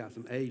because it's got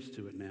some age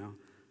to it now.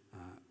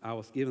 I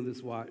was given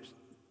this watch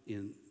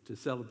to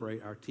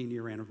celebrate our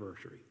 10-year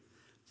anniversary.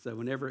 So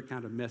whenever it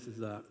kind of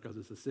messes up, because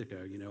it's a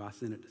Seiko, I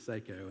send it to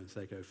Seiko, and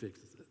Seiko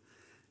fixes it.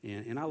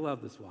 And I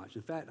love this watch.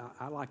 In fact,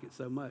 I like it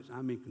so much,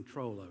 I'm in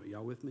control of it.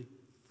 Y'all with me?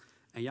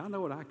 And y'all know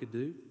what I could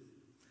do?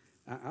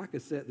 I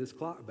could set this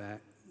clock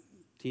back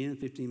 10,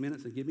 15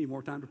 minutes and give me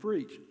more time to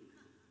preach.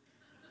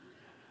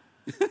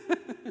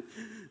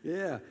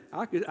 Yeah,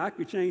 I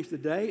could change the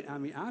date. I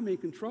mean, I'm in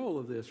control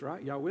of this,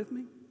 right? Y'all with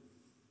me?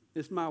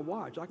 It's my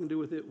watch. I can do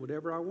with it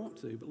whatever I want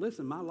to. But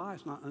listen, my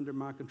life's not under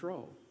my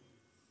control.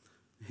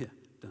 Yeah,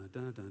 dun,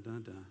 dun, dun,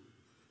 dun, dun.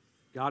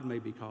 God may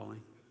be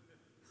calling.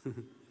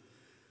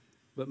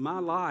 But my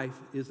life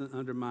isn't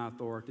under my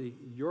authority.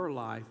 Your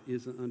life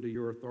isn't under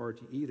your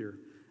authority either.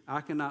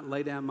 I cannot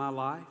lay down my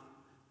life,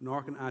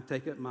 nor can I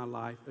take up my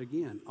life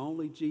again.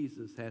 Only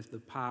Jesus has the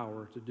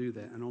power to do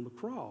that. And on the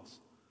cross,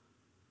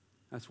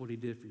 that's what he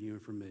did for you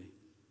and for me.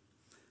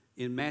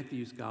 In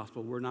Matthew's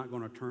gospel, we're not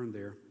going to turn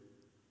there,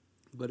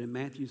 but in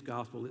Matthew's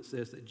gospel, it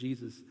says that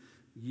Jesus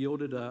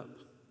yielded up.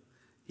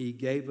 He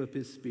gave up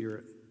his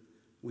spirit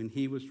when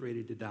he was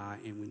ready to die.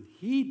 And when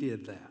he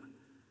did that,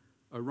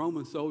 a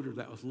Roman soldier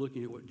that was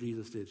looking at what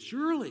Jesus did,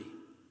 surely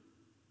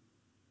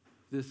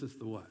this is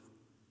the what?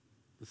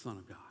 The Son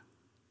of God.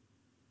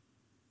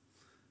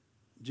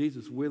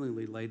 Jesus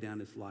willingly laid down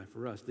his life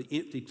for us. The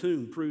empty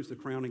tomb proves the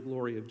crowning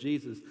glory of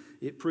Jesus.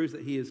 It proves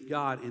that he is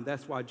God, and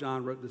that's why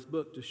John wrote this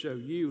book, to show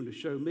you and to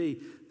show me.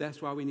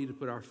 That's why we need to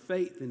put our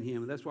faith in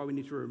him, and that's why we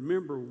need to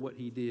remember what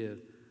he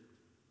did,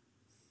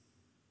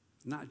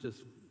 not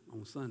just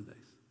on Sundays,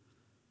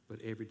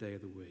 but every day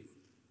of the week.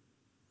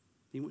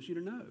 He wants you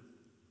to know.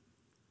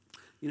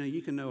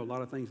 You can know a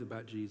lot of things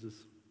about Jesus.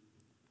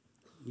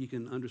 You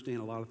can understand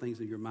a lot of things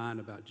in your mind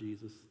about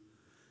Jesus.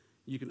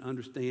 You can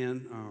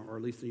understand, or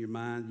at least in your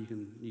mind,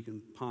 you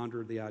can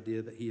ponder the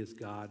idea that he is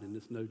God, and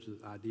this knows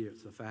the idea,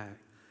 it's a fact.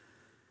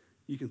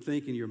 You can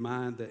think in your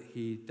mind that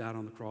he died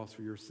on the cross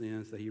for your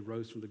sins, that he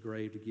rose from the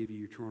grave to give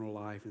you eternal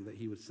life, and that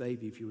he would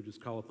save you if you would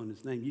just call upon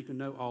his name. You can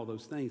know all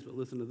those things, but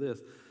listen to this.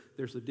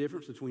 There's a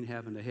difference between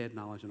having a head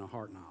knowledge and a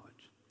heart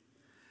knowledge.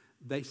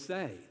 They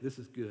say, this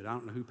is good, I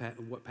don't know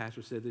what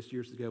pastor said this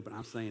years ago, but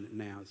I'm saying it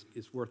now.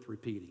 It's worth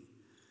repeating.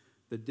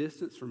 The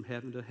distance from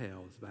heaven to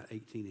hell is about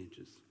 18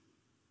 inches.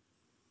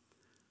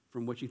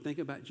 From what you think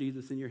about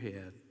Jesus in your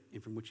head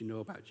and from what you know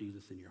about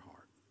Jesus in your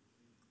heart.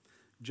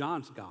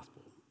 John's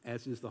gospel,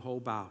 as is the whole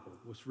Bible,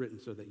 was written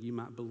so that you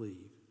might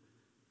believe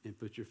and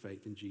put your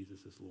faith in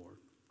Jesus as Lord.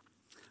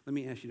 Let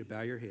me ask you to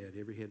bow your head,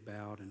 every head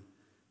bowed and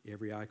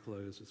every eye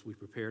closed, as we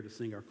prepare to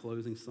sing our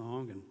closing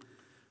song. And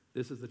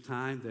this is the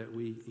time that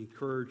we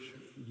encourage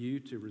you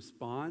to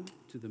respond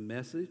to the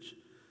message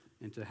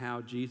and to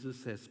how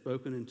Jesus has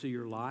spoken into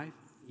your life,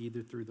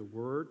 either through the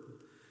word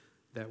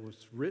that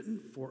was written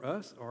for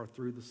us or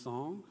through the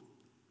song.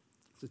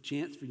 It's a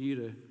chance for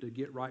you to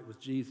get right with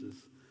Jesus.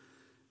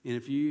 And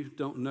if you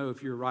don't know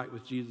if you're right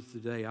with Jesus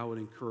today, I would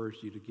encourage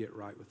you to get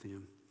right with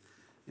him.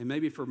 And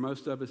maybe for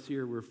most of us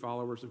here, we're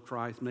followers of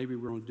Christ. Maybe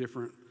we're on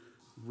different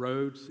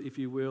roads, if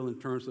you will, in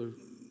terms of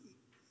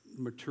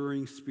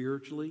maturing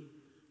spiritually,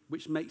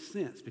 which makes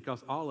sense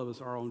because all of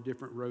us are on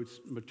different roads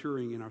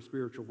maturing in our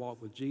spiritual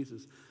walk with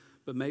Jesus.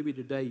 But maybe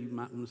today you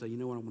might want to say, you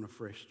know what, I want a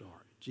fresh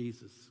start.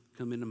 Jesus,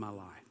 come into my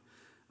life.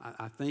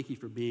 I thank you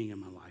for being in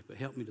my life, but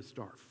help me to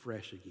start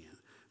fresh again.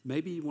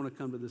 Maybe you want to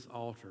come to this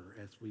altar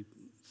as we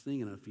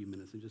sing in a few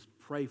minutes and just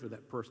pray for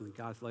that person that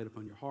God's laid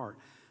upon your heart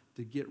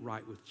to get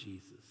right with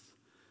Jesus.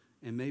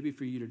 And maybe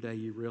for you today,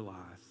 you realize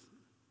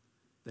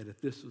that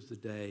if this was the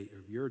day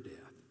of your death,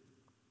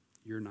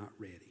 you're not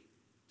ready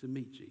to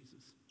meet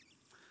Jesus.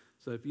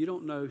 So if you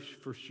don't know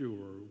for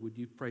sure, would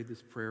you pray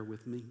this prayer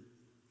with me?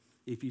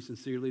 If you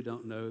sincerely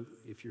don't know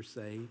if you're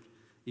saved,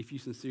 if you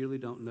sincerely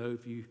don't know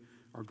if you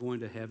are going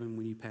to heaven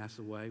when you pass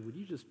away, would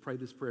you just pray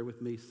this prayer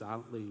with me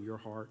silently in your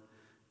heart?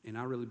 And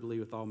I really believe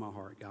with all my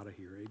heart, God will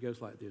hear it. It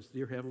goes like this.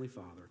 Dear Heavenly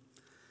Father,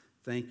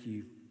 thank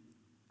you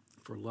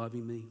for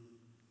loving me.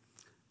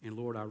 And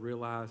Lord, I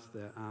realize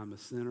that I'm a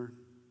sinner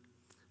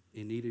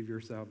in need of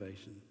your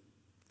salvation.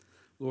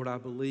 Lord, I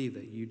believe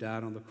that you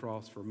died on the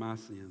cross for my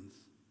sins,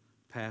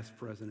 past,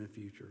 present, and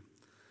future.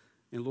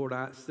 And Lord,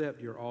 I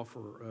accept your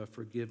offer of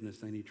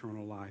forgiveness and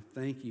eternal life.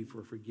 Thank you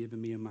for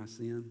forgiving me of my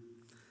sin.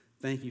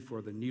 Thank you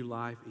for the new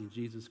life in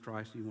Jesus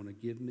Christ you want to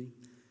give me.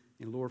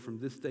 And Lord, from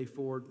this day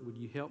forward, would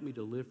you help me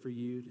to live for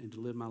you and to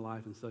live my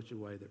life in such a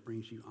way that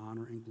brings you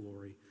honor and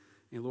glory.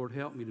 And Lord,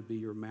 help me to be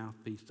your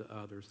mouthpiece to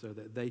others so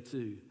that they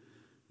too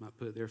might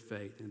put their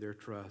faith and their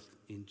trust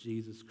in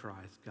Jesus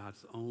Christ,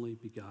 God's only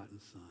begotten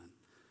Son.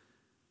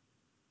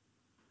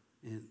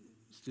 And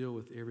still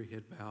with every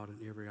head bowed and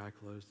every eye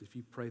closed, if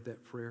you prayed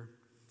that prayer,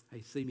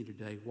 hey, see me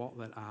today, walk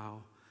that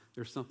aisle.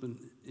 There's something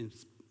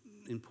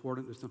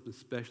important, there's something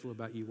special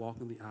about you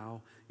walking the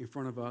aisle in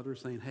front of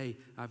others saying, hey,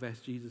 I've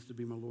asked Jesus to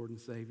be my Lord and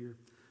Savior.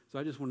 So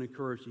I just want to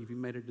encourage you, if you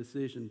made a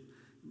decision,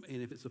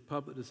 and if it's a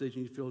public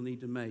decision you feel a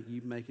need to make,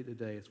 you make it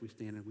today as we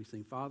stand and we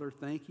sing, Father,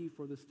 thank you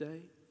for this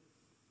day.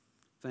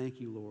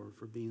 Thank you, Lord,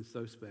 for being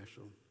so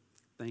special.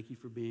 Thank you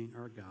for being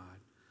our God.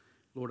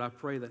 Lord, I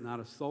pray that not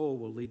a soul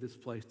will leave this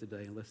place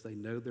today unless they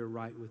know they're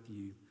right with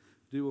you.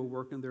 Do a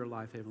work in their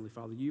life, Heavenly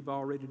Father. You've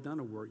already done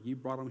a work. You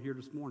brought them here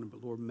this morning,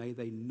 but Lord, may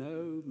they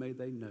know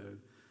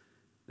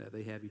that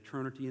they have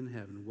eternity in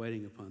heaven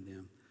waiting upon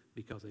them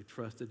because they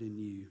trusted in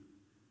you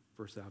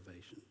for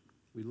salvation.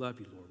 We love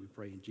you, Lord. We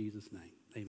pray in Jesus' name. Amen.